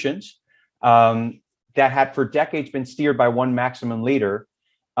institutions that had for decades been steered by one maximum leader,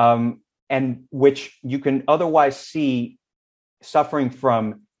 and which you can otherwise see suffering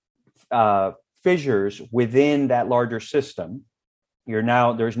from fissures within that larger system.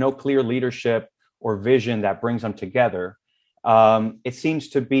 There's no clear leadership or vision that brings them together. It seems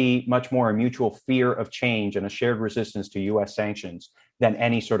to be much more a mutual fear of change and a shared resistance to U.S. sanctions than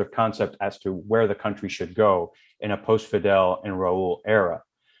any sort of concept as to where the country should go in a post-Fidel and Raul era.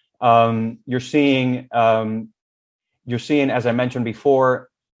 You're seeing, as I mentioned before,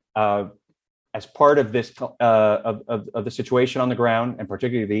 as part of this of the situation on the ground, and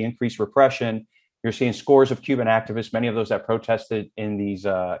particularly the increased repression, you're seeing scores of Cuban activists, many of those that protested in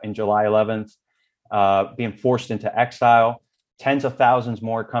July 11th, being forced into exile. Tens of thousands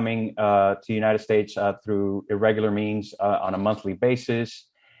more coming to the United States through irregular means on a monthly basis.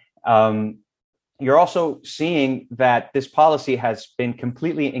 You're also seeing that this policy has been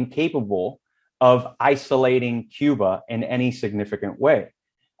completely incapable of isolating Cuba in any significant way.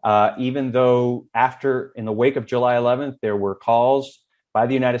 Even though in the wake of July 11th, there were calls by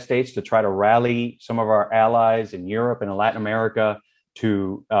the United States to try to rally some of our allies in Europe and in Latin America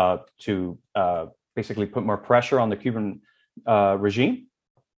to basically put more pressure on the Cuban regime.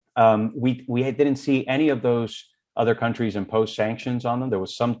 We didn't see any of those other countries impose sanctions on them. There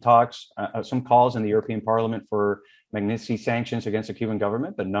was some talks, some calls in the European Parliament for Magnitsky sanctions against the Cuban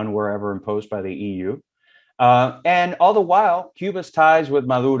government, but none were ever imposed by the EU. And all the while, Cuba's ties with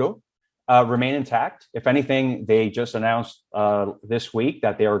Maduro remain intact. If anything, they just announced this week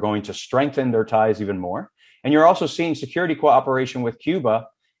that they are going to strengthen their ties even more. And you're also seeing security cooperation with Cuba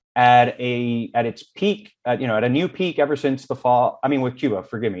at its peak, at a new peak ever since the fall. I mean, with Cuba,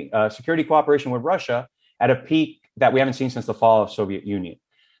 forgive me. Security cooperation with Russia at a peak that we haven't seen since the fall of Soviet Union.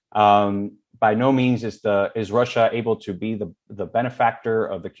 By no means is Russia able to be the benefactor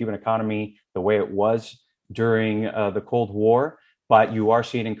of the Cuban economy the way it was during the Cold War, but you are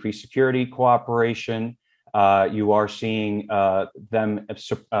seeing increased security cooperation. You are seeing them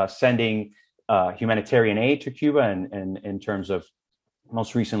sending humanitarian aid to Cuba, and in terms of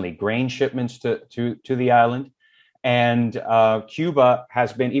most recently grain shipments to the island. And Cuba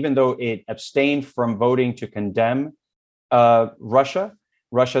has been, even though it abstained from voting to condemn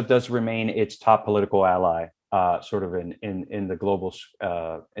Russia does remain its top political ally, sort of in the global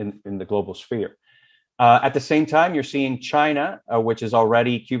in the global sphere. At the same time, you're seeing China, which is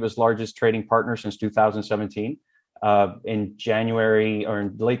already Cuba's largest trading partner since 2017, in January or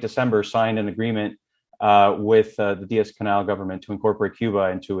in late December, signed an agreement with the Diaz-Canel government to incorporate Cuba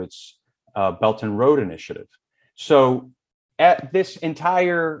into its Belt and Road Initiative. So this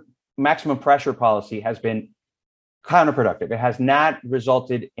entire maximum pressure policy has been counterproductive. It has not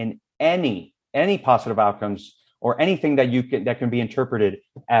resulted in any positive outcomes or anything that can be interpreted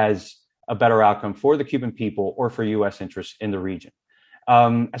as a better outcome for the Cuban people or for U.S. interests in the region.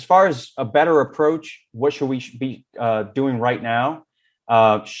 As far as a better approach, what should we be doing right now?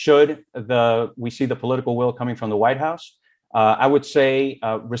 Should we see the political will coming from the White House? I would say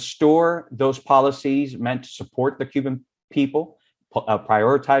restore those policies meant to support the Cuban people,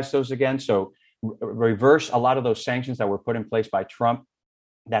 prioritize those again. So reverse a lot of those sanctions that were put in place by Trump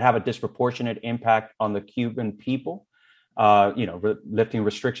that have a disproportionate impact on the Cuban people. Lifting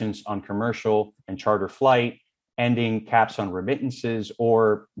restrictions on commercial and charter flight, ending caps on remittances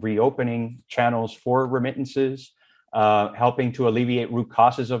or reopening channels for remittances, helping to alleviate root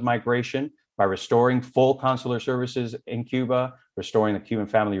causes of migration by restoring full consular services in Cuba, restoring the Cuban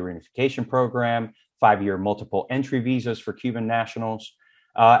Family Reunification Program, 5-year multiple entry visas for Cuban nationals,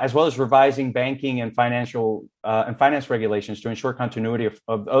 as well as revising banking and finance regulations to ensure continuity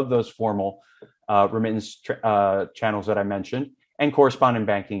of those formal remittance channels that I mentioned, and correspondent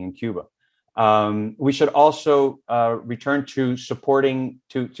banking in Cuba. We should also return to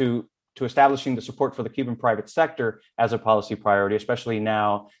establishing the support for the Cuban private sector as a policy priority, especially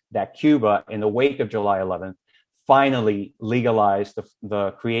now that Cuba, in the wake of July 11th, finally legalized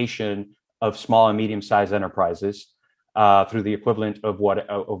the creation of small and medium-sized enterprises through the equivalent of what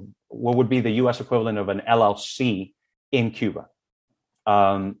would be the U.S. equivalent of an LLC in Cuba.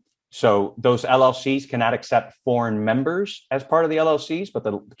 So those LLCs cannot accept foreign members as part of the LLCs, but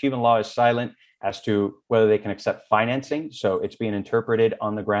the Cuban law is silent as to whether they can accept financing. So it's being interpreted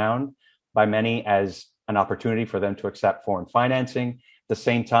on the ground by many as an opportunity for them to accept foreign financing. At the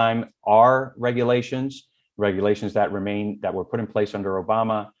same time, our regulations that were put in place under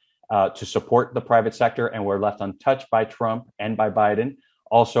Obama to support the private sector and were left untouched by Trump and by Biden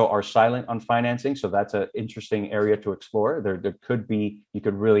also are silent on financing. So that's an interesting area to explore. You could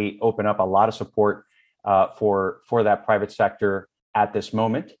really open up a lot of support for that private sector at this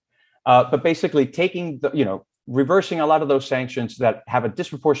moment. But basically reversing a lot of those sanctions that have a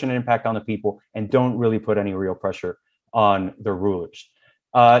disproportionate impact on the people and don't really put any real pressure on the rulers.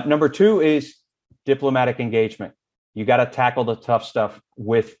 Number 2 is diplomatic engagement. You got to tackle the tough stuff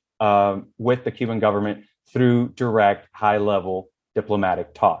with the Cuban government through direct, high-level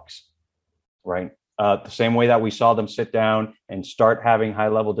diplomatic talks, right? The same way that we saw them sit down and start having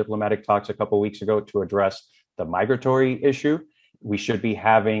high-level diplomatic talks a couple of weeks ago to address the migratory issue, we should be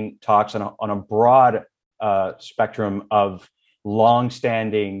having talks on a broad spectrum of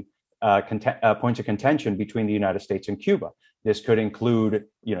long-standing points of contention between the United States and Cuba. This could include,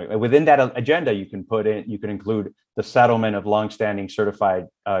 within that agenda, you can include the settlement of longstanding certified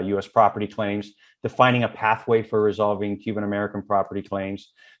U.S. property claims, defining a pathway for resolving Cuban American property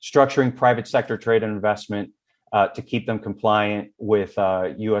claims, structuring private sector trade and investment to keep them compliant with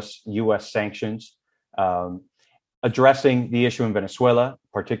U.S. sanctions, addressing the issue in Venezuela,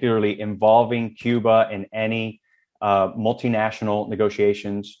 particularly involving Cuba in any multinational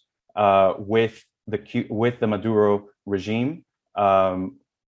negotiations with the Maduro regime,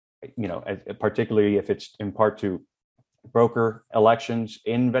 particularly if it's in part to broker elections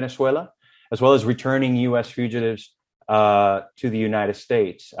in Venezuela, as well as returning U.S. fugitives to the United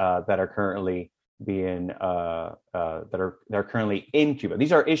States that are currently currently in Cuba.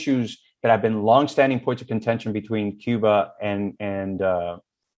 These are issues that have been longstanding points of contention between Cuba and the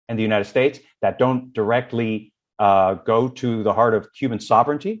United States that don't directly go to the heart of Cuban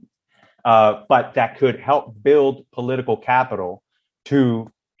sovereignty, but that could help build political capital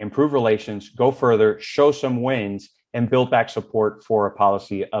to improve relations, go further, show some wins, and build back support for a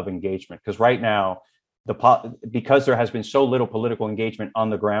policy of engagement. Because right now, because there has been so little political engagement on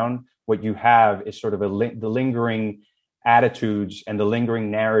the ground, what you have is sort of the lingering attitudes and the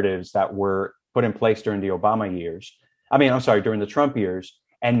lingering narratives that were put in place during the during the Trump years.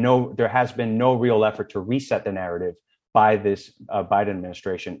 And there has been no real effort to reset the narrative by this Biden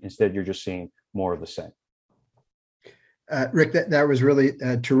administration. Instead, you're just seeing more of the same. Rick, that was really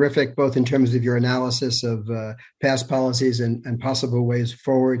terrific, both in terms of your analysis of past policies and possible ways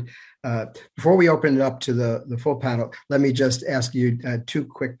forward. Before we open it up to the full panel, let me just ask you two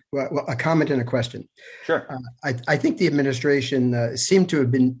quick, a comment and a question. Sure. I think the administration seemed to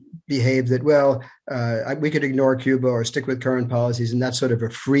have behaved that, we could ignore Cuba or stick with current policies, and that's sort of a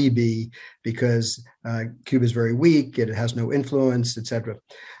freebie because Cuba is very weak, it has no influence, et cetera.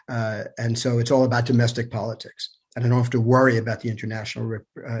 And so it's all about domestic politics. And I don't have to worry about the international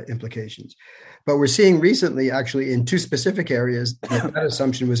implications. But we're seeing recently, actually, in two specific areas, that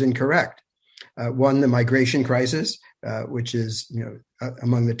assumption was incorrect. One, the migration crisis, which is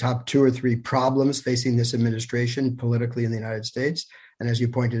among the top 2 or 3 problems facing this administration politically in the United States. And as you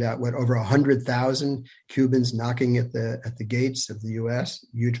pointed out, over 100,000 Cubans knocking at the gates of the U.S.,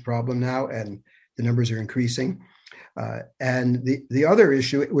 huge problem now, and the numbers are increasing. And the other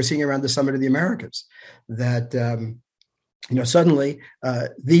issue we're seeing around the Summit of the Americas, that suddenly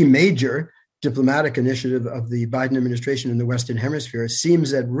the major diplomatic initiative of the Biden administration in the Western Hemisphere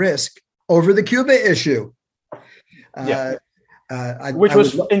seems at risk over the Cuba issue. Which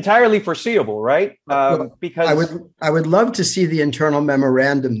was entirely foreseeable, right? Because I would love to see the internal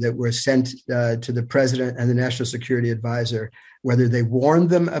memorandum that were sent to the president and the national security advisor, whether they warned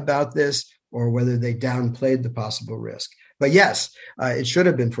them about this or whether they downplayed the possible risk. But yes, it should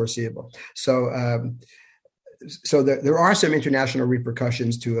have been foreseeable. So there are some international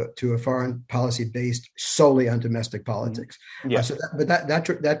repercussions to a foreign policy based solely on domestic politics. Yeah.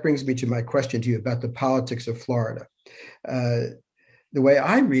 That brings me to my question to you about the politics of Florida. The way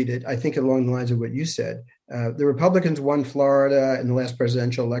I read it, I think along the lines of what you said, the Republicans won Florida in the last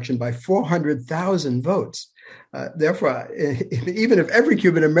presidential election by 400,000 votes. Therefore, even if every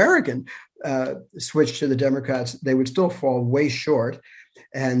Cuban American switched to the Democrats, they would still fall way short.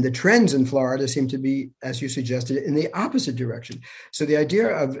 And the trends in Florida seem to be, as you suggested, in the opposite direction. So the idea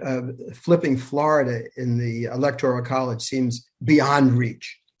of flipping Florida in the Electoral College seems beyond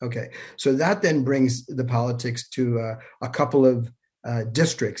reach. Okay, so that then brings the politics to a couple of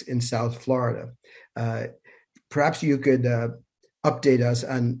districts in South Florida. Perhaps you could update us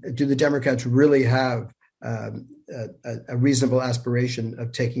on, do the Democrats really have a reasonable aspiration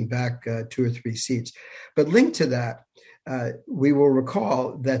of taking back 2 or 3 seats? But linked to that, we will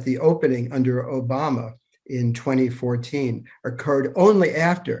recall that the opening under Obama in 2014 occurred only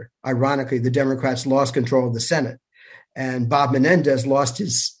after, ironically, the Democrats lost control of the Senate and Bob Menendez lost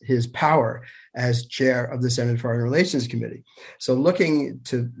his power as chair of the Senate Foreign Relations Committee. So looking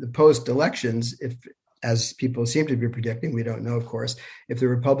to the post-elections, if, as people seem to be predicting, we don't know, of course, if the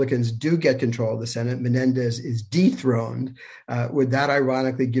Republicans do get control of the Senate, Menendez is dethroned, would that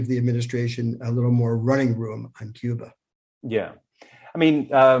ironically give the administration a little more running room on Cuba? Yeah. I mean,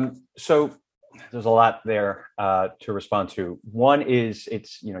 so there's a lot there to respond to. One is,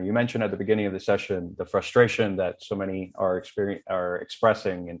 you mentioned at the beginning of the session, the frustration that so many are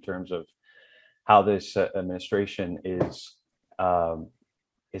expressing in terms of how this administration is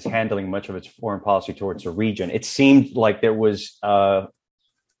handling much of its foreign policy towards the region. It seemed like there was,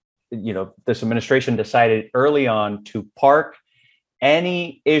 this administration decided early on to park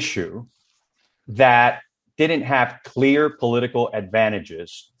any issue that didn't have clear political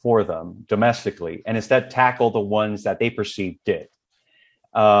advantages for them domestically, and instead tackle the ones that they perceived did.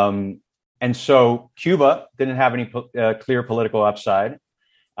 And so Cuba didn't have any clear political upside.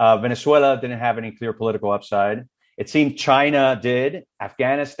 Venezuela didn't have any clear political upside. It seemed China did,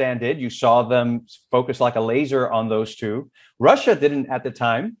 Afghanistan did. You saw them focus like a laser on those two. Russia didn't at the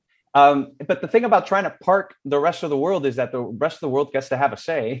time. But the thing about trying to park the rest of the world is that the rest of the world gets to have a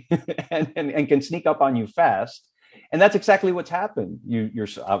say and can sneak up on you fast. And that's exactly what's happened.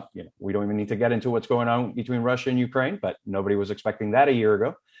 We don't even need to get into what's going on between Russia and Ukraine, but nobody was expecting that a year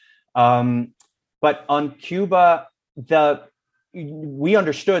ago. But on Cuba, we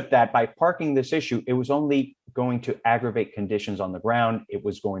understood that by parking this issue, it was only going to aggravate conditions on the ground. It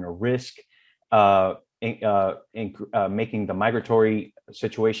was going to risk making the migratory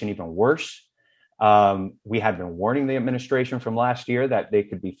situation even worse. We had been warning the administration from last year that they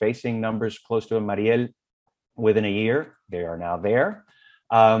could be facing numbers close to a Mariel within a year. They are now there.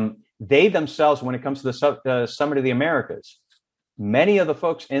 They themselves, when it comes to the Summit of the Americas, many of the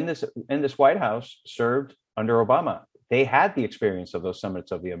folks in this White House served under Obama. They had the experience of those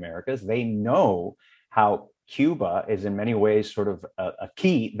summits of the Americas. They know how Cuba is in many ways sort of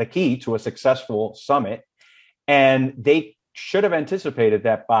the key to a successful summit. And they should have anticipated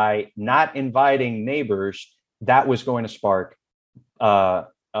that by not inviting neighbors, that was going to spark a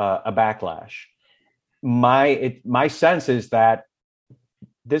backlash. My sense is that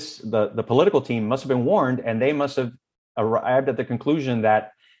the political team must have been warned, and they must have arrived at the conclusion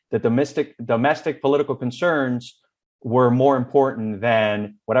that the domestic political concerns were more important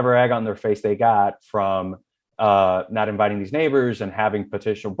than whatever egg on their face they got from not inviting these neighbors and having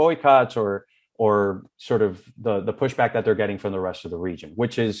potential boycotts or sort of the pushback that they're getting from the rest of the region,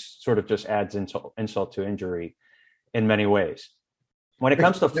 which is sort of just adds insult to injury in many ways. When it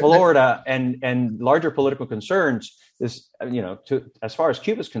comes to Florida and larger political concerns, as far as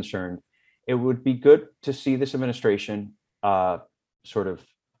Cuba is concerned, it would be good to see this administration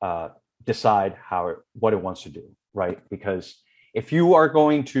decide what it wants to do, right? Because if you're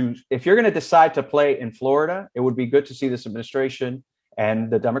going to decide to play in Florida, it would be good to see this administration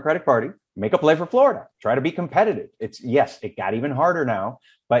and the Democratic Party make a play for Florida, try to be competitive. It got even harder now,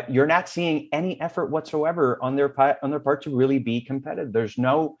 but you're not seeing any effort whatsoever on their part to really be competitive.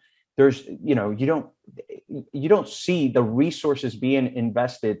 You don't see the resources being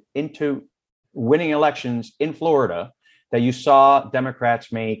invested into winning elections in Florida that you saw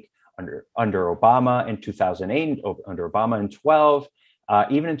Democrats make under Obama in 2008, under Obama in 2012,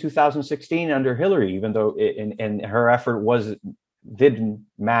 even in 2016 under Hillary, even though and her effort didn't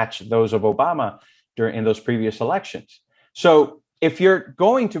match those of Obama in those previous elections. So if you're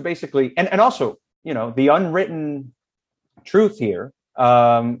going to basically, and also, the unwritten truth here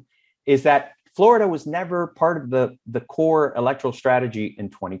is that Florida was never part of the core electoral strategy in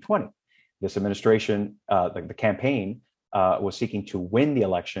 2020. This administration, the campaign, was seeking to win the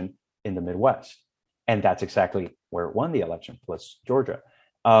election in the Midwest. And that's exactly where it won the election, plus Georgia.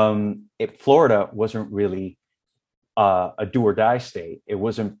 Florida wasn't really a do or die state. It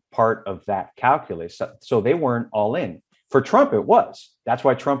wasn't part of that calculus. So they weren't all in. For Trump, it was. That's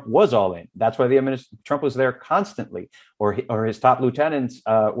why Trump was all in. That's why Trump was there constantly, or his top lieutenants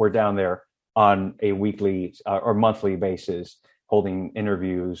were down there on a weekly or monthly basis, holding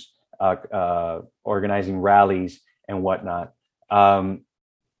interviews, organizing rallies and whatnot. And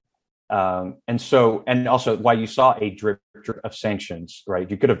also why you saw a drip of sanctions, right?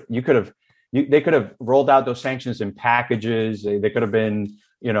 They could have rolled out those sanctions in packages. They could have been,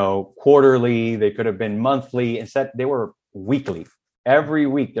 quarterly. They could have been monthly. Instead, they were weekly. Every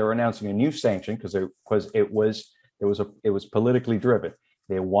week they were announcing a new sanction because it was politically driven.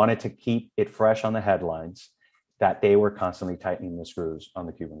 They wanted to keep it fresh on the headlines that they were constantly tightening the screws on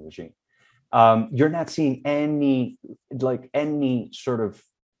the Cuban regime. You're not seeing any sort of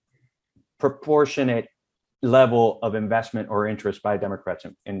proportionate level of investment or interest by Democrats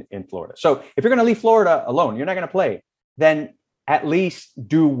in Florida. So if you're going to leave Florida alone, you're not going to play, then at least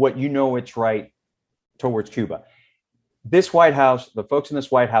do what it's right towards Cuba. This White House, the folks in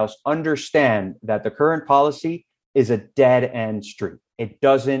this White House understand that the current policy is a dead end street. It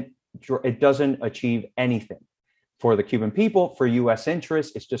doesn't achieve anything for the Cuban people, for U.S.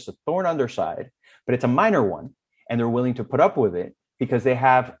 interests. It's just a thorn on their side, but it's a minor one, and they're willing to put up with it because they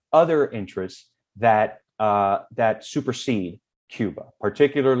have other interests that supersede Cuba,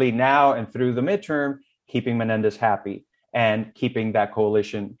 particularly now and through the midterm, keeping Menendez happy and keeping that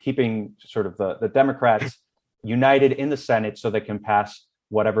coalition, keeping sort of the Democrats united in the Senate so they can pass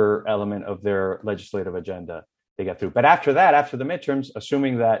whatever element of their legislative agenda they get through. But after that, after the midterms,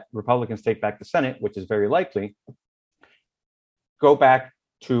 assuming that Republicans take back the Senate, which is very likely, go back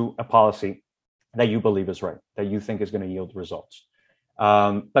to a policy that you believe is right, that you think is going to yield results.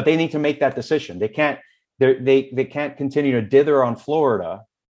 But they need to make that decision. They can't continue to dither on Florida,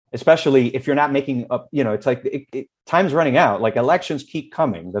 especially if you're not making up, it's like time's running out. Like elections keep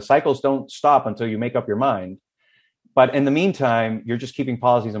coming. The cycles don't stop until you make up your mind. But in the meantime, you're just keeping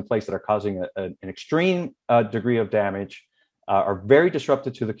policies in place that are causing an extreme degree of damage, are very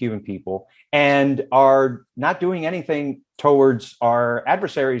disruptive to the Cuban people, and are not doing anything towards our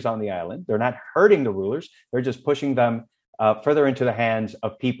adversaries on the island. They're not hurting the rulers. They're just pushing them further into the hands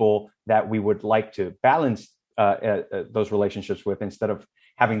of people that we would like to balance those relationships with, instead of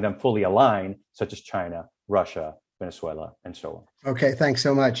having them fully align, such as China, Russia, Venezuela, and so on. Okay, thanks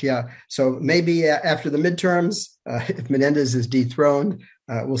so much. Yeah, so maybe after the midterms, if Menendez is dethroned,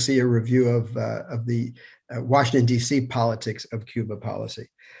 we'll see a review of the Washington, D.C. politics of Cuba policy.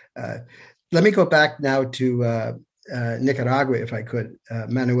 Let me go back now to Nicaragua, if I could.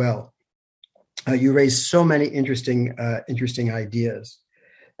 Manuel, you raised so many interesting ideas.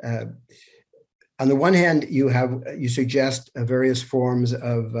 On the one hand, you suggest various forms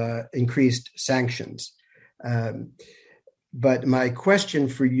of increased sanctions. But my question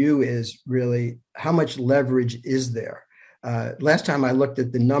for you is really, how much leverage is there? Last time I looked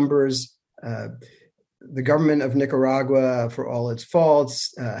at the numbers, the government of Nicaragua, for all its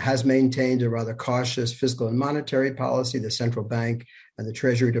faults, has maintained a rather cautious fiscal and monetary policy. The central bank and the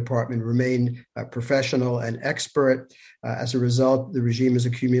Treasury Department remain professional and expert. As a result, the regime has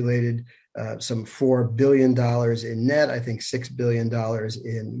accumulated some $4 billion in net, I think $6 billion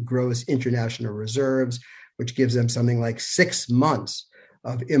in gross international reserves, which gives them something like 6 months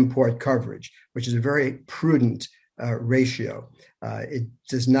of import coverage, which is a very prudent ratio. It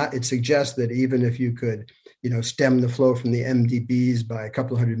suggests that even if you could, stem the flow from the MDBs by a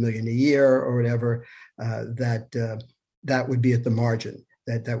couple of $100 million a year or whatever, that would be at the margin.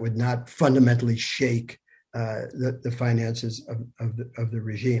 That would not fundamentally shake the finances of the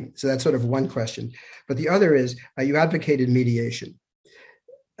regime. So that's sort of one question. But the other is, you advocated mediation.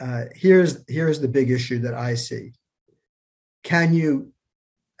 Here's the big issue that I see. Can you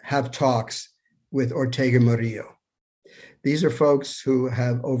have talks with Ortega Murillo? These are folks who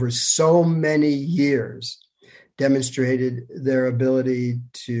have over so many years demonstrated their ability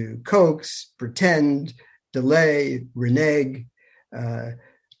to coax, pretend, delay, renege.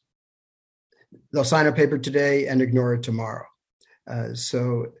 They'll sign a paper today and ignore it tomorrow.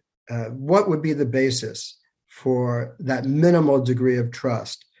 So what would be the basis for that minimal degree of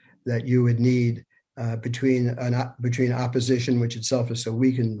trust that you would need between opposition, which itself is so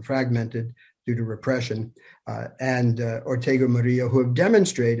weak and fragmented due to repression, and Ortega Murillo, who have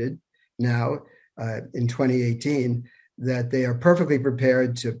demonstrated now in 2018 that they are perfectly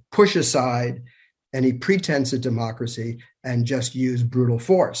prepared to push aside any pretense of democracy and just use brutal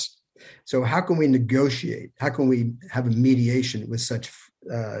force. So how can we negotiate? How can we have a mediation with such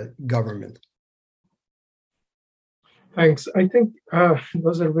government? Thanks. I think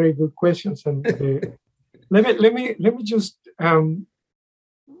those are very good questions, and let me just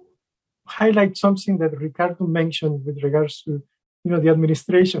highlight something that Ricardo mentioned with regards to the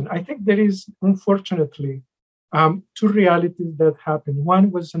administration. I think there is, unfortunately, two realities that happened.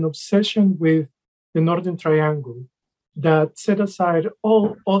 One was an obsession with the Northern Triangle that set aside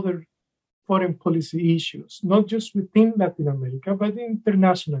all other foreign policy issues, not just within Latin America, but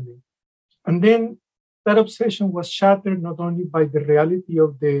internationally. And then that obsession was shattered not only by the reality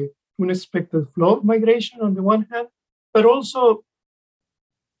of the unexpected flow of migration on the one hand, but also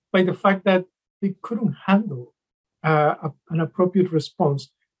by the fact that they couldn't handle an appropriate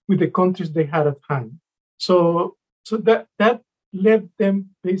response with the countries they had at hand. So that left them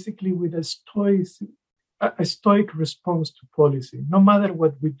basically with a stoic response to policy. No matter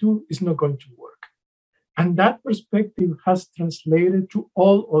what we do, it's not going to work. And that perspective has translated to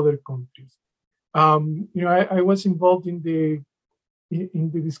all other countries. I was involved in the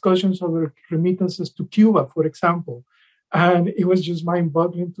discussions over remittances to Cuba, for example, and it was just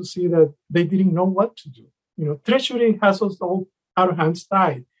mind-boggling to see that they didn't know what to do. Treasury has us all our hands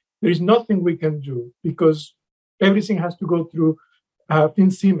tied. There is nothing we can do because everything has to go through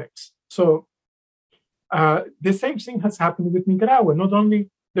FinCimex. So the same thing has happened with Nicaragua. Not only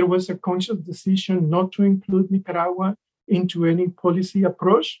there was a conscious decision not to include Nicaragua into any policy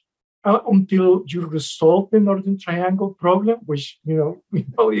approach until you resolve the Northern Triangle problem, which we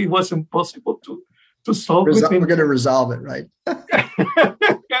know it was impossible to solve. We're going to resolve it, right?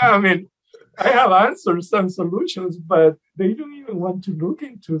 Yeah, I mean, I have answers and solutions, but they don't even want to look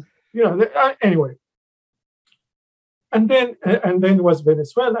into, anyway. And then was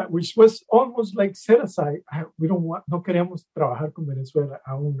Venezuela, which was almost like set aside. No queremos trabajar con Venezuela,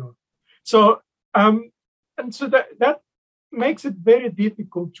 aún no. So, and so that makes it very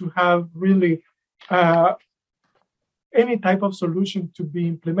difficult to have really any type of solution to be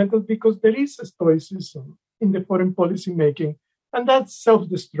implemented because there is a stoicism in the foreign policy making, and that's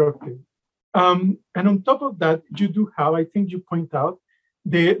self-destructive. And on top of that, you do have, I think you point out,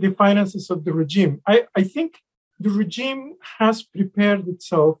 the finances of the regime. I think the regime has prepared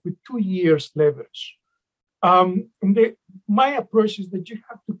itself with 2 years leverage. My approach is that you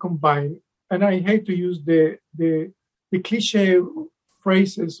have to combine, and I hate to use the cliche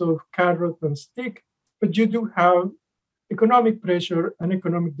phrases of carrot and stick, but you do have economic pressure and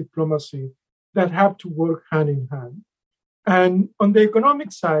economic diplomacy that have to work hand in hand. And on the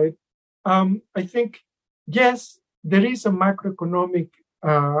economic side, I think, yes, there is a macroeconomic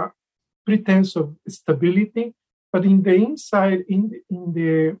pretense of stability, but in the inside, in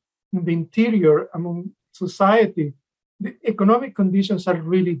the interior, among society, the economic conditions are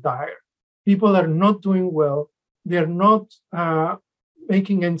really dire. People are not doing well. They're not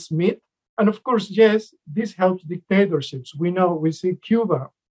making ends meet. And of course, yes, this helps dictatorships. We see Cuba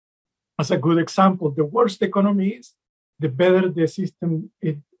as a good example. The worse the economy is, the better the system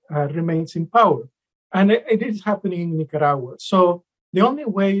it remains in power. And it is happening in Nicaragua. So the only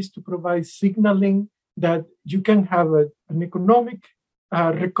way is to provide signaling that you can have an economic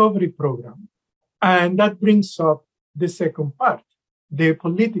recovery program. And that brings up the second part, the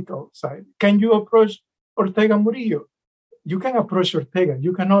political side. Can you approach Ortega Murillo? You can approach Ortega.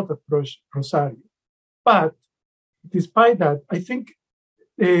 You cannot approach Rosario. But despite that, I think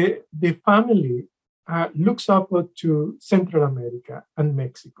the family looks up to Central America and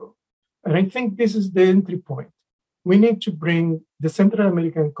Mexico. And I think this is the entry point. We need to bring the Central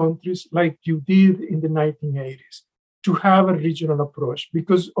American countries, like you did in the 1980s, to have a regional approach,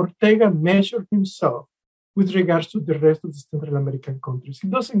 because Ortega measured himself with regards to the rest of the Central American countries. He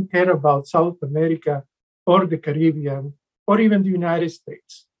doesn't care about South America or the Caribbean or even the United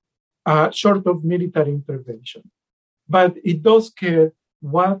States, short of military intervention. But it does care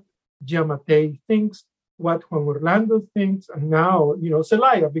what Giammattei thinks, what Juan Orlando thinks, and now,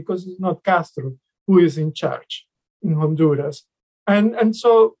 Zelaya, because it's not Castro who is in charge in Honduras. And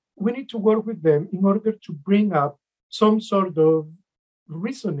so we need to work with them in order to bring up some sort of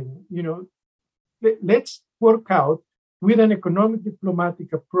reasoning. Let's work out with an economic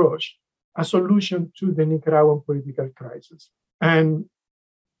diplomatic approach a solution to the Nicaraguan political crisis. And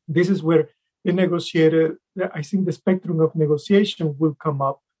this is where I think the spectrum of negotiation will come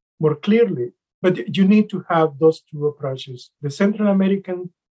up more clearly. But you need to have those two approaches, the Central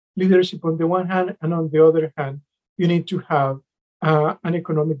American leadership on the one hand, and on the other hand, you need to have an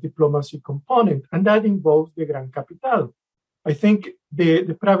economic diplomacy component, and that involves the Gran Capital. I think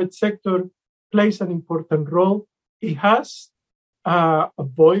the private sector plays an important role. It has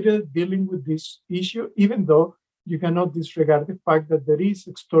avoided dealing with this issue, even though you cannot disregard the fact that there is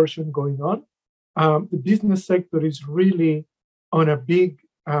extortion going on. The business sector is really on a big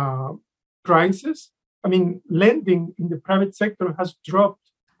crisis. I mean, lending in the private sector has dropped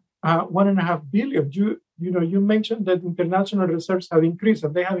 $1.5 billion. You mentioned that international reserves have increased,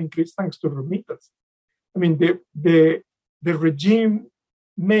 and they have increased thanks to remittance. I mean, the regime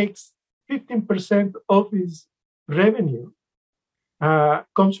makes 15% of its revenue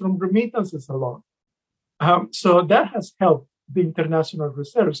comes from remittances alone. So that has helped the international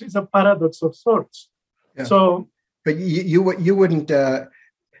reserves. It's a paradox of sorts. Yeah. So, but you wouldn't,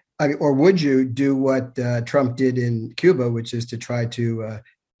 or would you do what Trump did in Cuba, which is to try to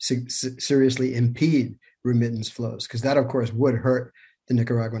seriously impede remittance flows? Because that, of course, would hurt the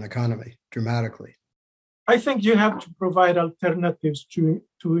Nicaraguan economy dramatically. I think you have to provide alternatives to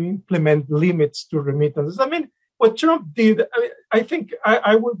implement limits to remittances. I mean, what Trump did, I think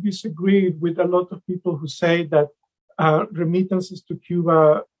I would disagree with a lot of people who say that remittances to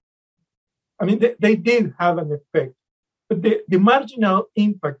Cuba, I mean, they did have an effect. But the marginal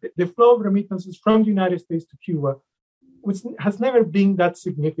impact, the flow of remittances from the United States to Cuba, has never been that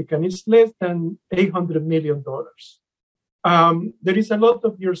significant. It's less than $800 million. There is a lot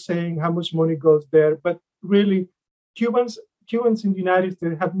of you're saying how much money goes there, but really, Cubans in the United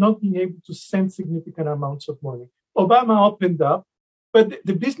States have not been able to send significant amounts of money. Obama opened up, but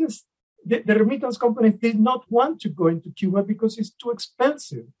the remittance companies did not want to go into Cuba because it's too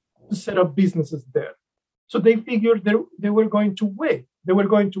expensive to set up businesses there. So they figured they were going to wait. They were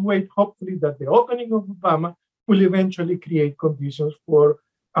going to wait, hopefully, that the opening of Obama will eventually create conditions for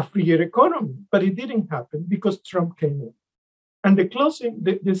a freer economy. But it didn't happen because Trump came in. And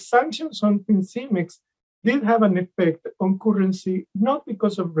the sanctions on Fincemex did have an effect on currency, not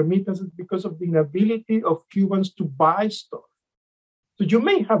because of remittances, because of the inability of Cubans to buy stuff. So you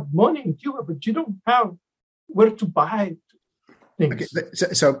may have money in Cuba, but you don't have where to buy things.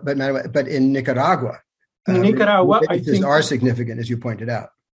 Okay, but in Nicaragua, I think are significant, as you pointed out.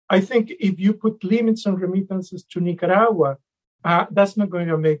 I think if you put limits on remittances to Nicaragua, that's not going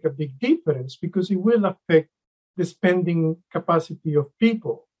to make a big difference because it will affect the spending capacity of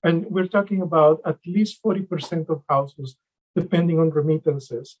people. And we're talking about at least 40% of households depending on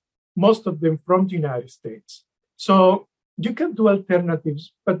remittances, most of them from the United States. So you can do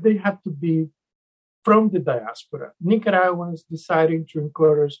alternatives, but they have to be from the diaspora. Nicaraguans deciding to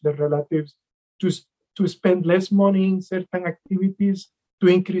encourage their relatives to spend less money in certain activities, to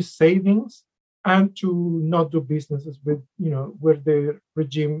increase savings, and to not do businesses with, where the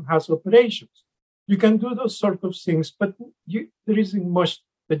regime has operations. You can do those sort of things, but there isn't much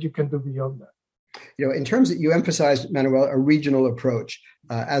that you can do beyond that. In terms of, you emphasized, Manuel, a regional approach,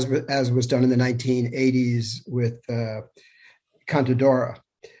 as was done in the 1980s with Contadora.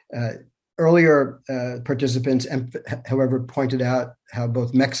 Earlier participants, however, pointed out how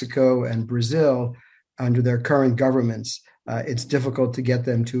both Mexico and Brazil, under their current governments, it's difficult to get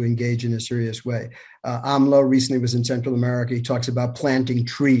them to engage in a serious way. AMLO recently was in Central America. He talks about planting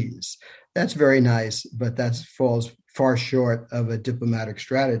trees. That's very nice, but that falls far short of a diplomatic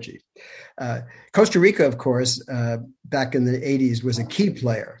strategy. Costa Rica, of course, back in the 80s was a key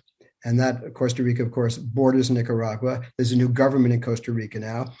player. And that Costa Rica, of course, borders Nicaragua. There's a new government in Costa Rica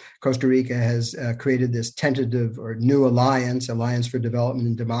now. Costa Rica has created this tentative or new alliance for development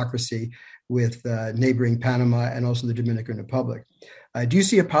and democracy with neighboring Panama and also the Dominican Republic. Do you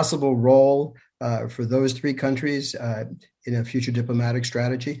see a possible role for those three countries in a future diplomatic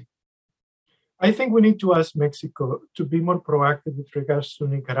strategy? I think we need to ask Mexico to be more proactive with regards to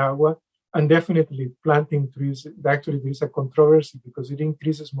Nicaragua, and definitely planting trees. Actually, there is a controversy because it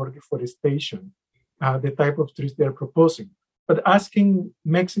increases more deforestation, the type of trees they are proposing. But asking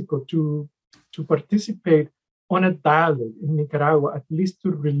Mexico to participate on a dialogue in Nicaragua, at least to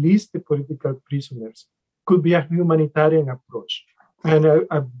release the political prisoners, could be a humanitarian approach and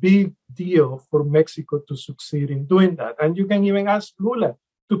a big deal for Mexico to succeed in doing that. And you can even ask Lula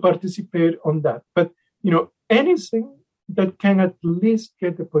to participate on that. But, anything that can at least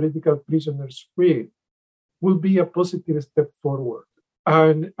get the political prisoners free will be a positive step forward.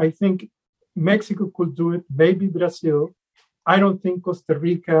 And I think Mexico could do it, maybe Brazil. I don't think Costa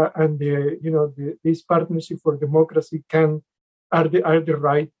Rica and this Partnership for Democracy are the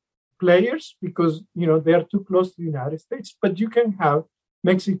right players because, they are too close to the United States. But you can have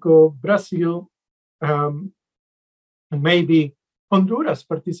Mexico, Brazil, and maybe Honduras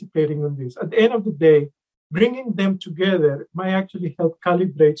participating in this. At the end of the day, bringing them together might actually help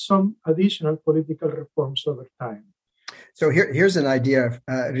calibrate some additional political reforms over time. So here's an idea,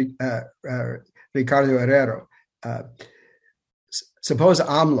 Ricardo Herrero. Suppose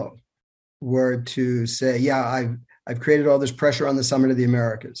AMLO were to say, I've created all this pressure on the Summit of the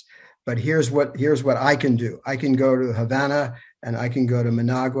Americas, but here's what I can do. I can go to Havana and I can go to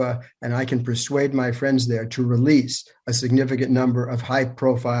Managua and I can persuade my friends there to release a significant number of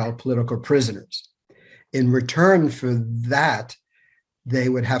high-profile political prisoners. In return for that, they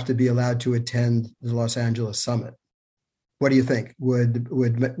would have to be allowed to attend the Los Angeles summit. What do you think? Would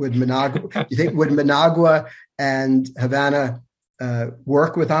Managua and Havana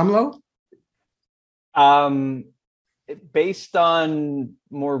work with AMLO? Based on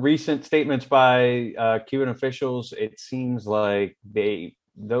more recent statements by Cuban officials, it seems like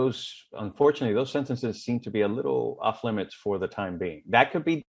those sentences seem to be a little off limits for the time being. That could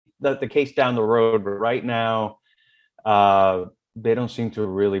be the case down the road, but right now, they don't seem to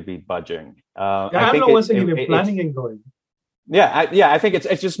really be budging. AMLO wasn't even planning on going. I think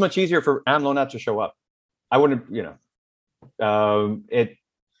it's just much easier for AMLO not to show up. I wouldn't,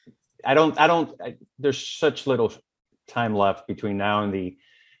 there's such little time left between now and the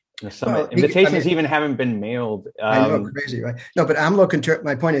summit. Well, invitations even haven't been mailed. I know, crazy, right? No, but AMLO can turn.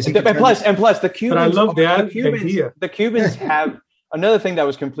 My point is, plus the Cubans. But I love idea. The Cubans have another thing that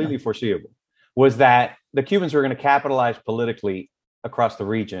was completely foreseeable was that the Cubans were going to capitalize politically across the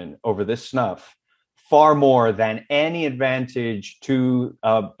region over this snuff far more than any advantage to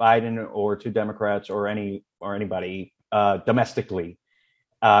Biden or to Democrats or anybody domestically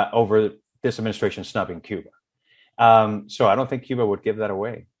over this administration snubbing Cuba. So I don't think Cuba would give that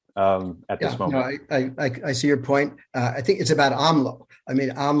away at this moment. No, I see your point. I think it's about AMLO. I mean,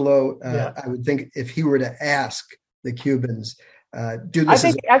 AMLO, I would think if he were to ask the Cubans, do this.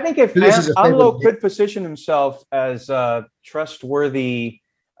 I think if AMLO could position himself as a trustworthy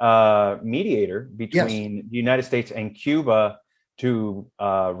mediator between the United States and Cuba to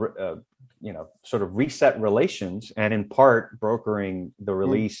sort of reset relations and in part brokering the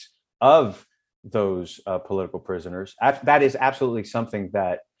release of those political prisoners, that is absolutely something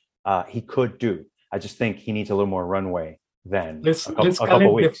that he could do. I just think he needs a little more runway than let's call it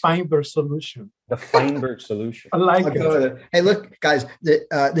the Feinberg solution. The Feinberg solution. I like it. Hey, look, guys,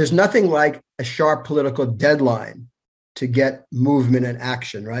 there's nothing like a sharp political deadline to get movement and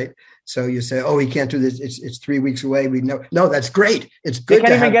action, right? So you say, "Oh, he can't do this. It's 3 weeks away." We know. No, that's great. It's good. They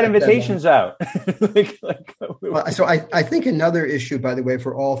can't even get invitations out. So I think another issue, by the way,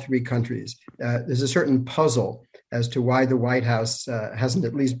 for all three countries, there's a certain puzzle as to why the White House hasn't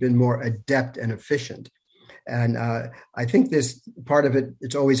at least been more adept and efficient. And I think this part of it,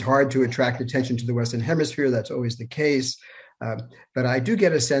 it's always hard to attract attention to the Western Hemisphere. That's always the case. But I do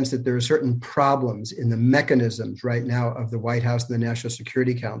get a sense that there are certain problems in the mechanisms right now of the White House and the National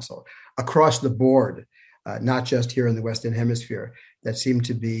Security Council across the board, not just here in the Western Hemisphere, that seem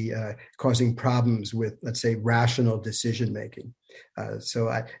to be causing problems with, let's say, rational decision making.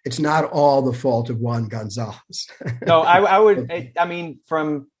 So it's not all the fault of Juan Gonzalez. No, I mean,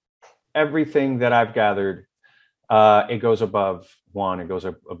 from everything that I've gathered, it goes above Juan, it goes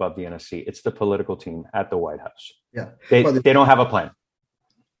above the NSC. It's the political team at the White House. Yeah, they don't have a plan.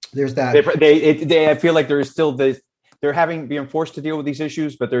 There's that. I feel like there is still this. They're being forced to deal with these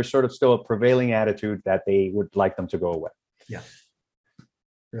issues, but there's sort of still a prevailing attitude that they would like them to go away. Yeah,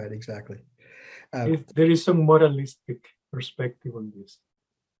 right, exactly. If there is some moralistic perspective on this.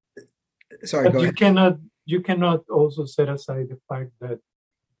 Sorry, but go ahead. You cannot also set aside the fact that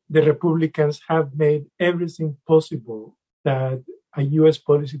the Republicans have made everything possible that a U.S.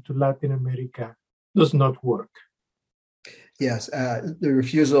 policy to Latin America does not work. Yes, the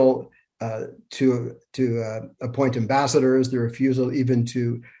refusal to appoint ambassadors, the refusal even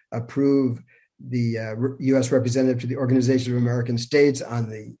to approve the U.S. representative to the Organization of American States on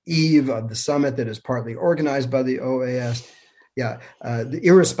the eve of the summit that is partly organized by the OAS. Yeah, the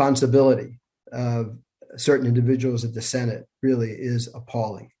irresponsibility of certain individuals at the Senate really is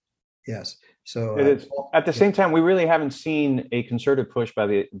appalling. Yes. So at the same time, we really haven't seen a concerted push by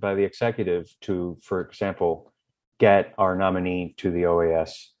the executive to, for example, get our nominee to the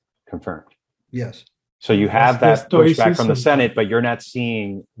OAS confirmed. Yes. So you have that pushback from the Senate, but you're not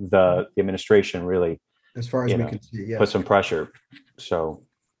seeing the administration really, as far as we can see, put some pressure. So,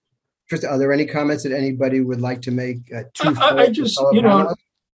 Trista, are there any comments that anybody would like to make? I just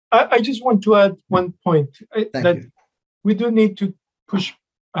want to add one point that we do need to push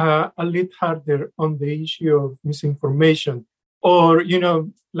a little harder on the issue of misinformation, or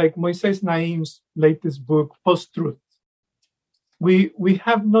like Moises Naim's latest book, Post-Truth. We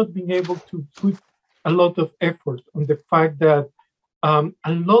have not been able to put a lot of effort on the fact that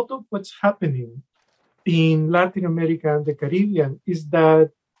a lot of what's happening in Latin America and the Caribbean is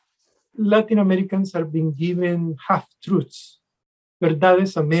that Latin Americans are being given half-truths,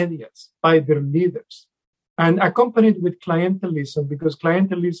 verdades a medias, by their leaders, and accompanied with clientelism, because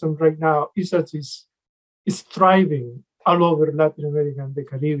clientelism right now is thriving all over Latin America and the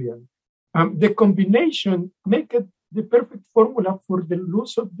Caribbean. The combination make it the perfect formula for the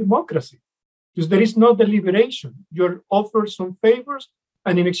loss of democracy, because there is no deliberation. You're offered some favors,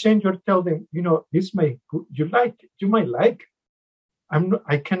 and in exchange, you're telling them, this you might like it.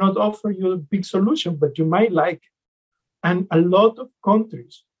 I cannot offer you a big solution, but you might like it. And a lot of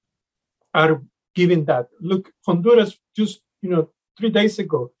countries are giving that. Look, Honduras just 3 days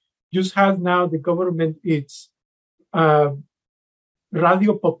ago just had now the government its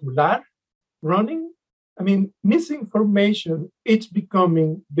Radio Popular running. I mean, misinformation, it's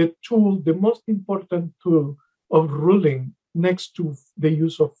becoming the most important tool of ruling next to the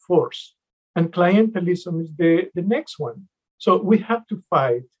use of force. And clientelism is the next one. So we have to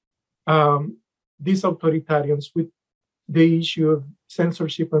fight these authoritarians with the issue of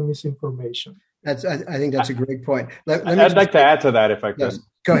censorship and misinformation. I think that's a great point. I'd like to add to that if I could. Yes.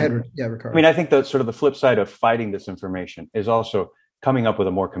 Go ahead. Yeah, Ricardo. I mean, I think that sort of the flip side of fighting disinformation is also coming up with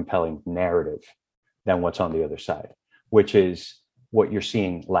a more compelling narrative than what's on the other side, which is what you're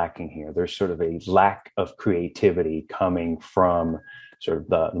seeing lacking here. There's sort of a lack of creativity coming from sort of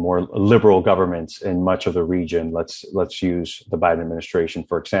the more liberal governments in much of the region. Let's use the Biden administration,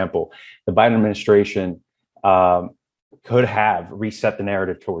 for example. The Biden administration could have reset the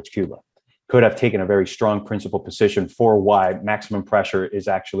narrative towards Cuba, could have taken a very strong principled position for why maximum pressure is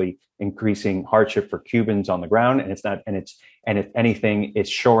actually increasing hardship for Cubans on the ground, and if anything, it's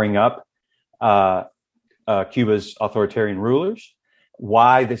shoring up Cuba's authoritarian rulers,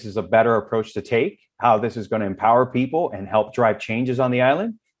 why this is a better approach to take, how this is going to empower people and help drive changes on the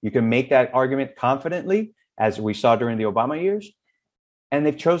island. You can make that argument confidently, as we saw during the Obama years. And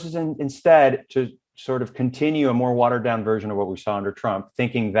they've chosen instead to sort of continue a more watered down version of what we saw under Trump,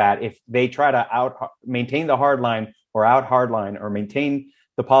 thinking that if they try to maintain the hard line or maintain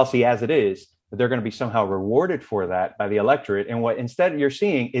the policy as it is, that they're going to be somehow rewarded for that by the electorate. And what instead you're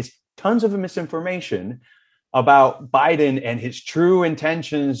seeing is tons of misinformation about Biden and his true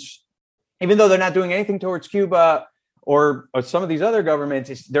intentions, even though they're not doing anything towards Cuba or some of these other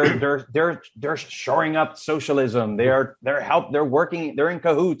governments. They're shoring up socialism. They're working. They're in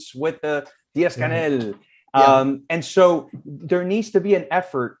cahoots with the Diaz-Canel. And so there needs to be an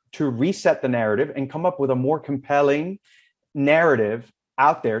effort to reset the narrative and come up with a more compelling narrative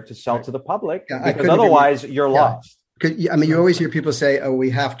out there to sell to the public, because otherwise you're lost. You always hear people say, "Oh, we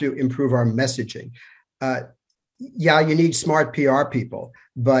have to improve our messaging." You need smart PR people,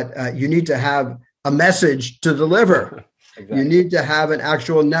 but you need to have a message to deliver. Exactly. You need to have an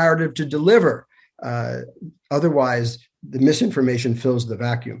actual narrative to deliver. Otherwise, the misinformation fills the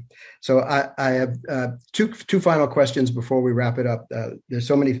vacuum. So I have two final questions before we wrap it up. There's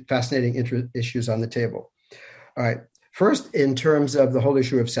so many fascinating issues on the table. All right. First, in terms of the whole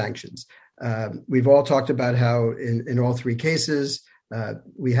issue of sanctions, we've all talked about how in all three cases, the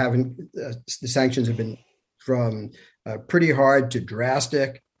sanctions have been from pretty hard to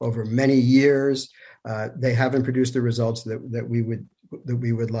drastic over many years. They haven't produced the results that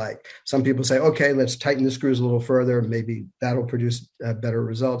we would like. Some people say, okay, let's tighten the screws a little further. Maybe that'll produce better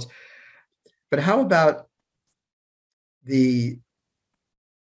results. But how about the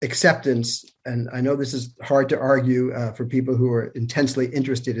acceptance? And I know this is hard to argue for people who are intensely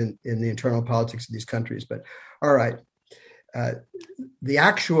interested in the internal politics of these countries. But all right, the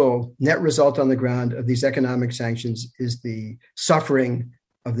actual net result on the ground of these economic sanctions is the suffering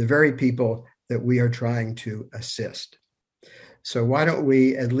of the very people that we are trying to assist. So why don't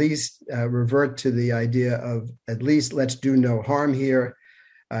we at least revert to the idea of at least let's do no harm here.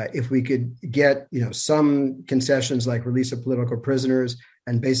 If we could get some concessions like release of political prisoners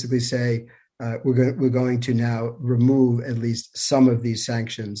and basically say we're going to now remove at least some of these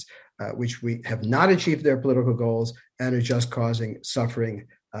sanctions, which we have not achieved their political goals and are just causing suffering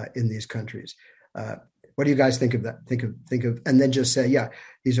in these countries. What do you guys think of that? Think of, and then just say, yeah,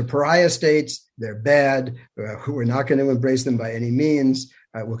 these are pariah states. They're bad. We're not going to embrace them by any means.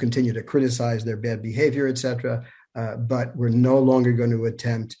 We'll continue to criticize their bad behavior, etc. But we're no longer going to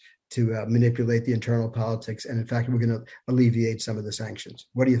attempt to manipulate the internal politics. And in fact, we're going to alleviate some of the sanctions.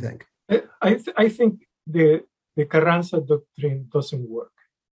 What do you think? I think the Carranza doctrine doesn't work.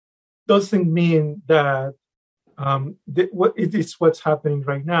 Doesn't mean that it is what's happening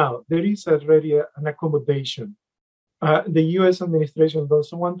right now. There is already an accommodation. The U.S. administration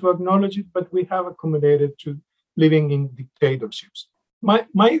doesn't want to acknowledge it, but we have accommodated to living in dictatorships.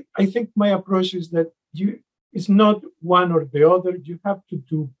 I think my approach is that it's not one or the other. You have to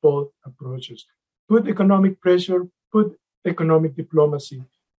do both approaches. Put economic pressure, put economic diplomacy,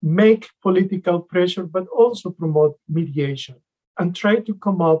 make political pressure, but also promote mediation and try to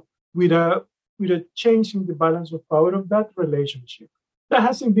come up with a change in the balance of power of that relationship. That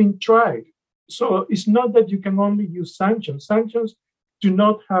hasn't been tried. So it's not that you can only use sanctions. Sanctions do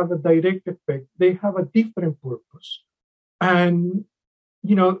not have a direct effect. They have a different purpose. And,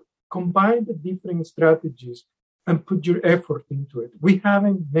 combine the different strategies and put your effort into it. We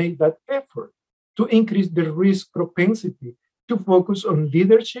haven't made that effort to increase the risk propensity to focus on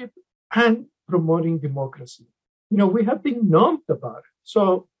leadership and promoting democracy. We have been numbed about it.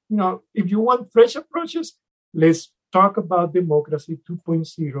 So, if you want fresh approaches, let's talk about democracy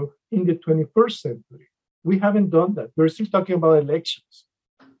 2.0 in the 21st century. We haven't done that. We're still talking about elections.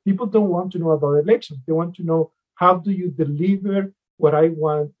 People don't want to know about elections. They want to know, how do you deliver what I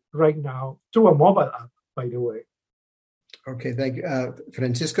want right now through a mobile app, by the way. Okay, thank you.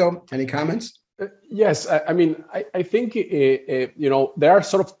 Francisco, any comments? Yes, I think, there are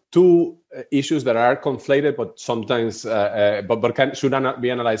sort of two issues that are conflated, but sometimes, should not be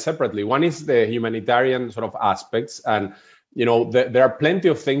analyzed separately. One is the humanitarian sort of aspects, and there are plenty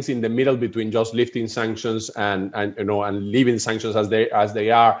of things in the middle between just lifting sanctions and leaving sanctions as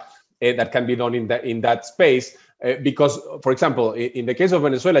they are that can be done in that space. Because, for example, in the case of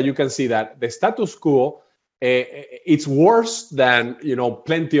Venezuela, you can see that the status quo, it's worse than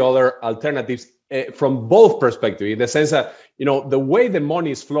plenty other alternatives from both perspectives, in the sense that the way the money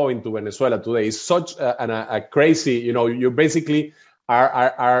is flowing to Venezuela today is such a crazy. You basically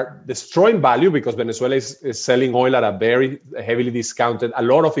are destroying value because Venezuela is selling oil at a very heavily discounted. A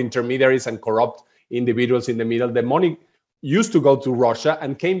lot of intermediaries and corrupt individuals in the middle. The money used to go to Russia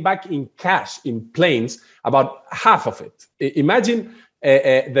and came back in cash in planes, about half of it. Imagine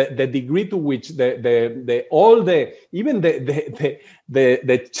the degree to which the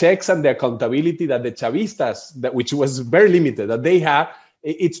checks and the accountability that the Chavistas, which was very limited, that they have,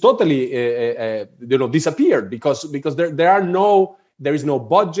 it's totally disappeared because there is no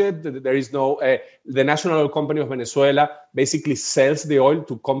budget, there is no the National Oil Company of Venezuela basically sells the oil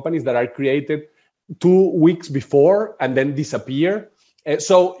to companies that are created 2 weeks before and then disappear.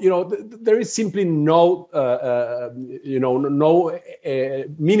 So there is simply no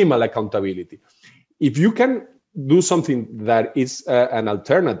minimal accountability. If you can do something that is an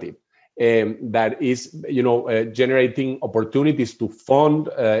alternative, that is, generating opportunities to fund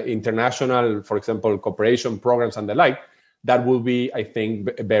international, for example, cooperation programs and the like, that will be, I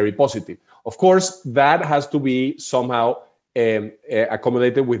think, very positive. Of course, that has to be somehow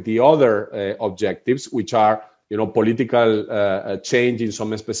accommodated with the other objectives, which are, political change in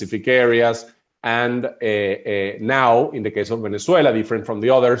some specific areas, and now, in the case of Venezuela, different from the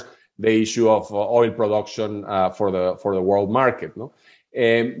others, the issue of oil production for the world market. No?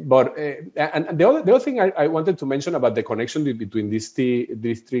 But the other thing I wanted to mention about the connection between these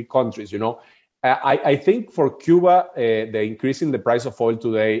three countries, I think for Cuba, the increase in the price of oil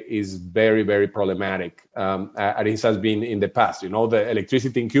today is very, very problematic, and it has been in the past. The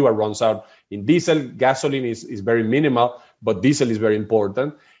electricity in Cuba runs out in diesel. Gasoline is very minimal, but diesel is very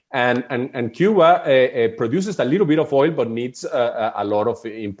important. And Cuba produces a little bit of oil, but needs a lot of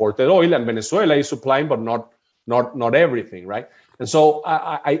imported oil. And Venezuela is supplying, but not everything, right? And so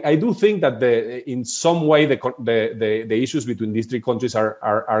I do think that in some way the issues between these three countries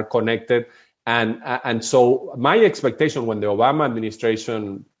are connected. And so my expectation when the Obama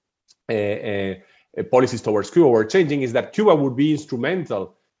administration policies towards Cuba were changing is that Cuba would be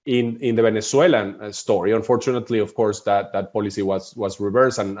instrumental in the Venezuelan story. Unfortunately, of course, that policy was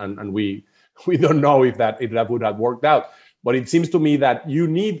reversed, and we don't know if that would have worked out. But it seems to me that you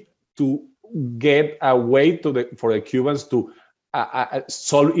need to get a way for the Cubans to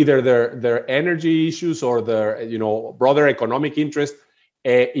solve either their energy issues or their broader economic interest,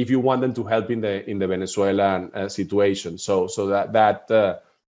 if you want them to help in the Venezuelan situation. So that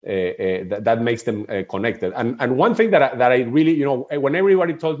makes them connected. And one thing that I really, when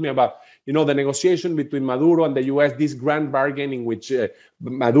everybody tells me about, the negotiation between Maduro and the U.S., this grand bargain in which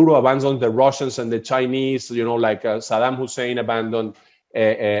Maduro abandons the Russians and the Chinese, like Saddam Hussein abandoned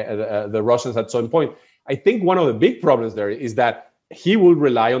the Russians at some point. I think one of the big problems there is that he will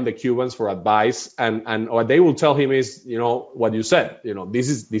rely on the Cubans for advice, and what they will tell him is, what you said,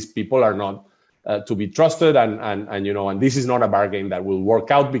 these people are not to be trusted, and this is not a bargain that will work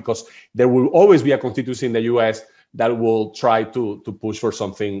out, because there will always be a constituency in the U.S. that will try to push for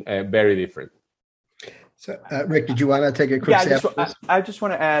something very different. So, Rick, did you want to take a quick step? I just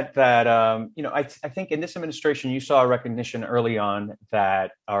want to add that, I think in this administration, you saw a recognition early on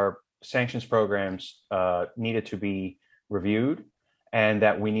that our sanctions programs needed to be reviewed, and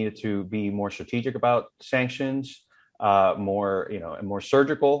that we needed to be more strategic about sanctions, more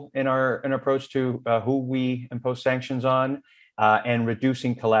surgical in our approach to who we impose sanctions on, and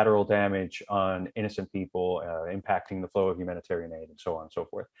reducing collateral damage on innocent people, impacting the flow of humanitarian aid, and so on and so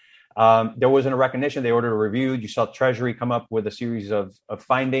forth. There wasn't a recognition. They ordered a review. You saw Treasury come up with a series of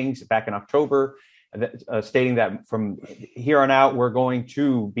findings back in October, stating that from here on out, we're going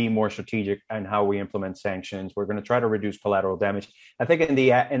to be more strategic in how we implement sanctions. We're going to try to reduce collateral damage. I think in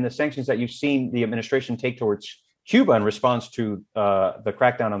the sanctions that you've seen the administration take towards Cuba in response to the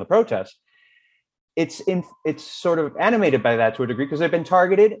crackdown on the protests, it's sort of animated by that to a degree, because they've been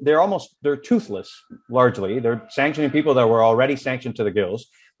targeted. They're toothless, largely. They're sanctioning people that were already sanctioned to the gills,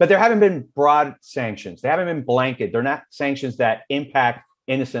 but there haven't been broad sanctions. They haven't been blanket. They're not sanctions that impact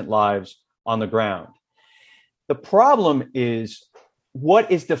innocent lives on the ground. The problem is,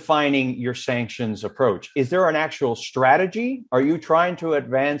 what is defining your sanctions approach? Is there an actual strategy? Are you trying to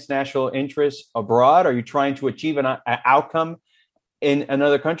advance national interests abroad? Are you trying to achieve an outcome in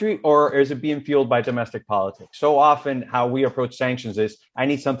another country? Or is it being fueled by domestic politics? So often how we approach sanctions is, I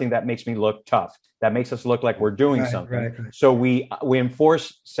need something that makes me look tough, that makes us look like we're doing something. Right. So we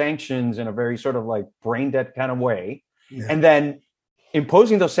enforce sanctions in a very sort of like brain dead kind of way. Yeah. And then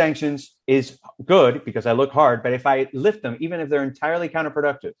imposing those sanctions is good because I look hard, but if I lift them, even if they're entirely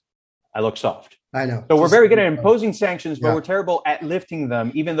counterproductive, I look soft. I know. So we're very good at imposing sanctions, but we're terrible at lifting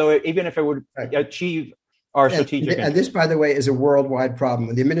them, even if it would achieve our strategic. And this, by the way, is a worldwide problem.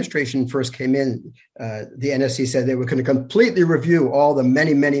 When the administration first came in, the NSC said they were going to completely review all the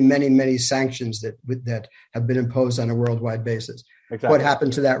many sanctions that have been imposed on a worldwide basis. Exactly. What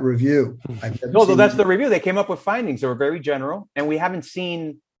happened to that review? No, that's the review. They came up with findings that were very general, and we haven't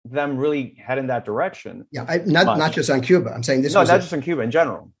seen them really head in that direction. Yeah, not just on Cuba. I'm saying this. No, not just on Cuba, in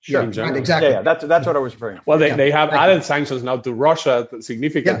general. Sure, in general. Exactly. Yeah, that's what I was referring to. Well, they have added sanctions now to Russia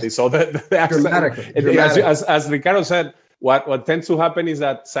significantly. Yes. So that dramatically. As Ricardo said, what tends to happen is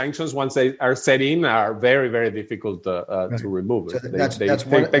that sanctions, once they are set in, are very, very difficult to remove. So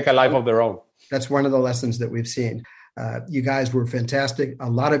they take a life of their own. That's one of the lessons that we've seen. You guys were fantastic. A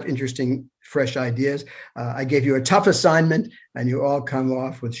lot of interesting, fresh ideas. I gave you a tough assignment, and you all come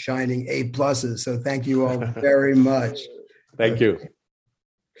off with shining A+. So thank you all very much. Thank you.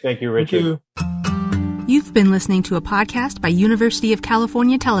 Thank you, Richard. Thank you. You've been listening to a podcast by University of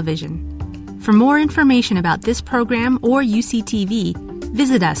California Television. For more information about this program or UCTV,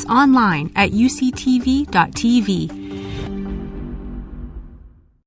 visit us online at uctv.tv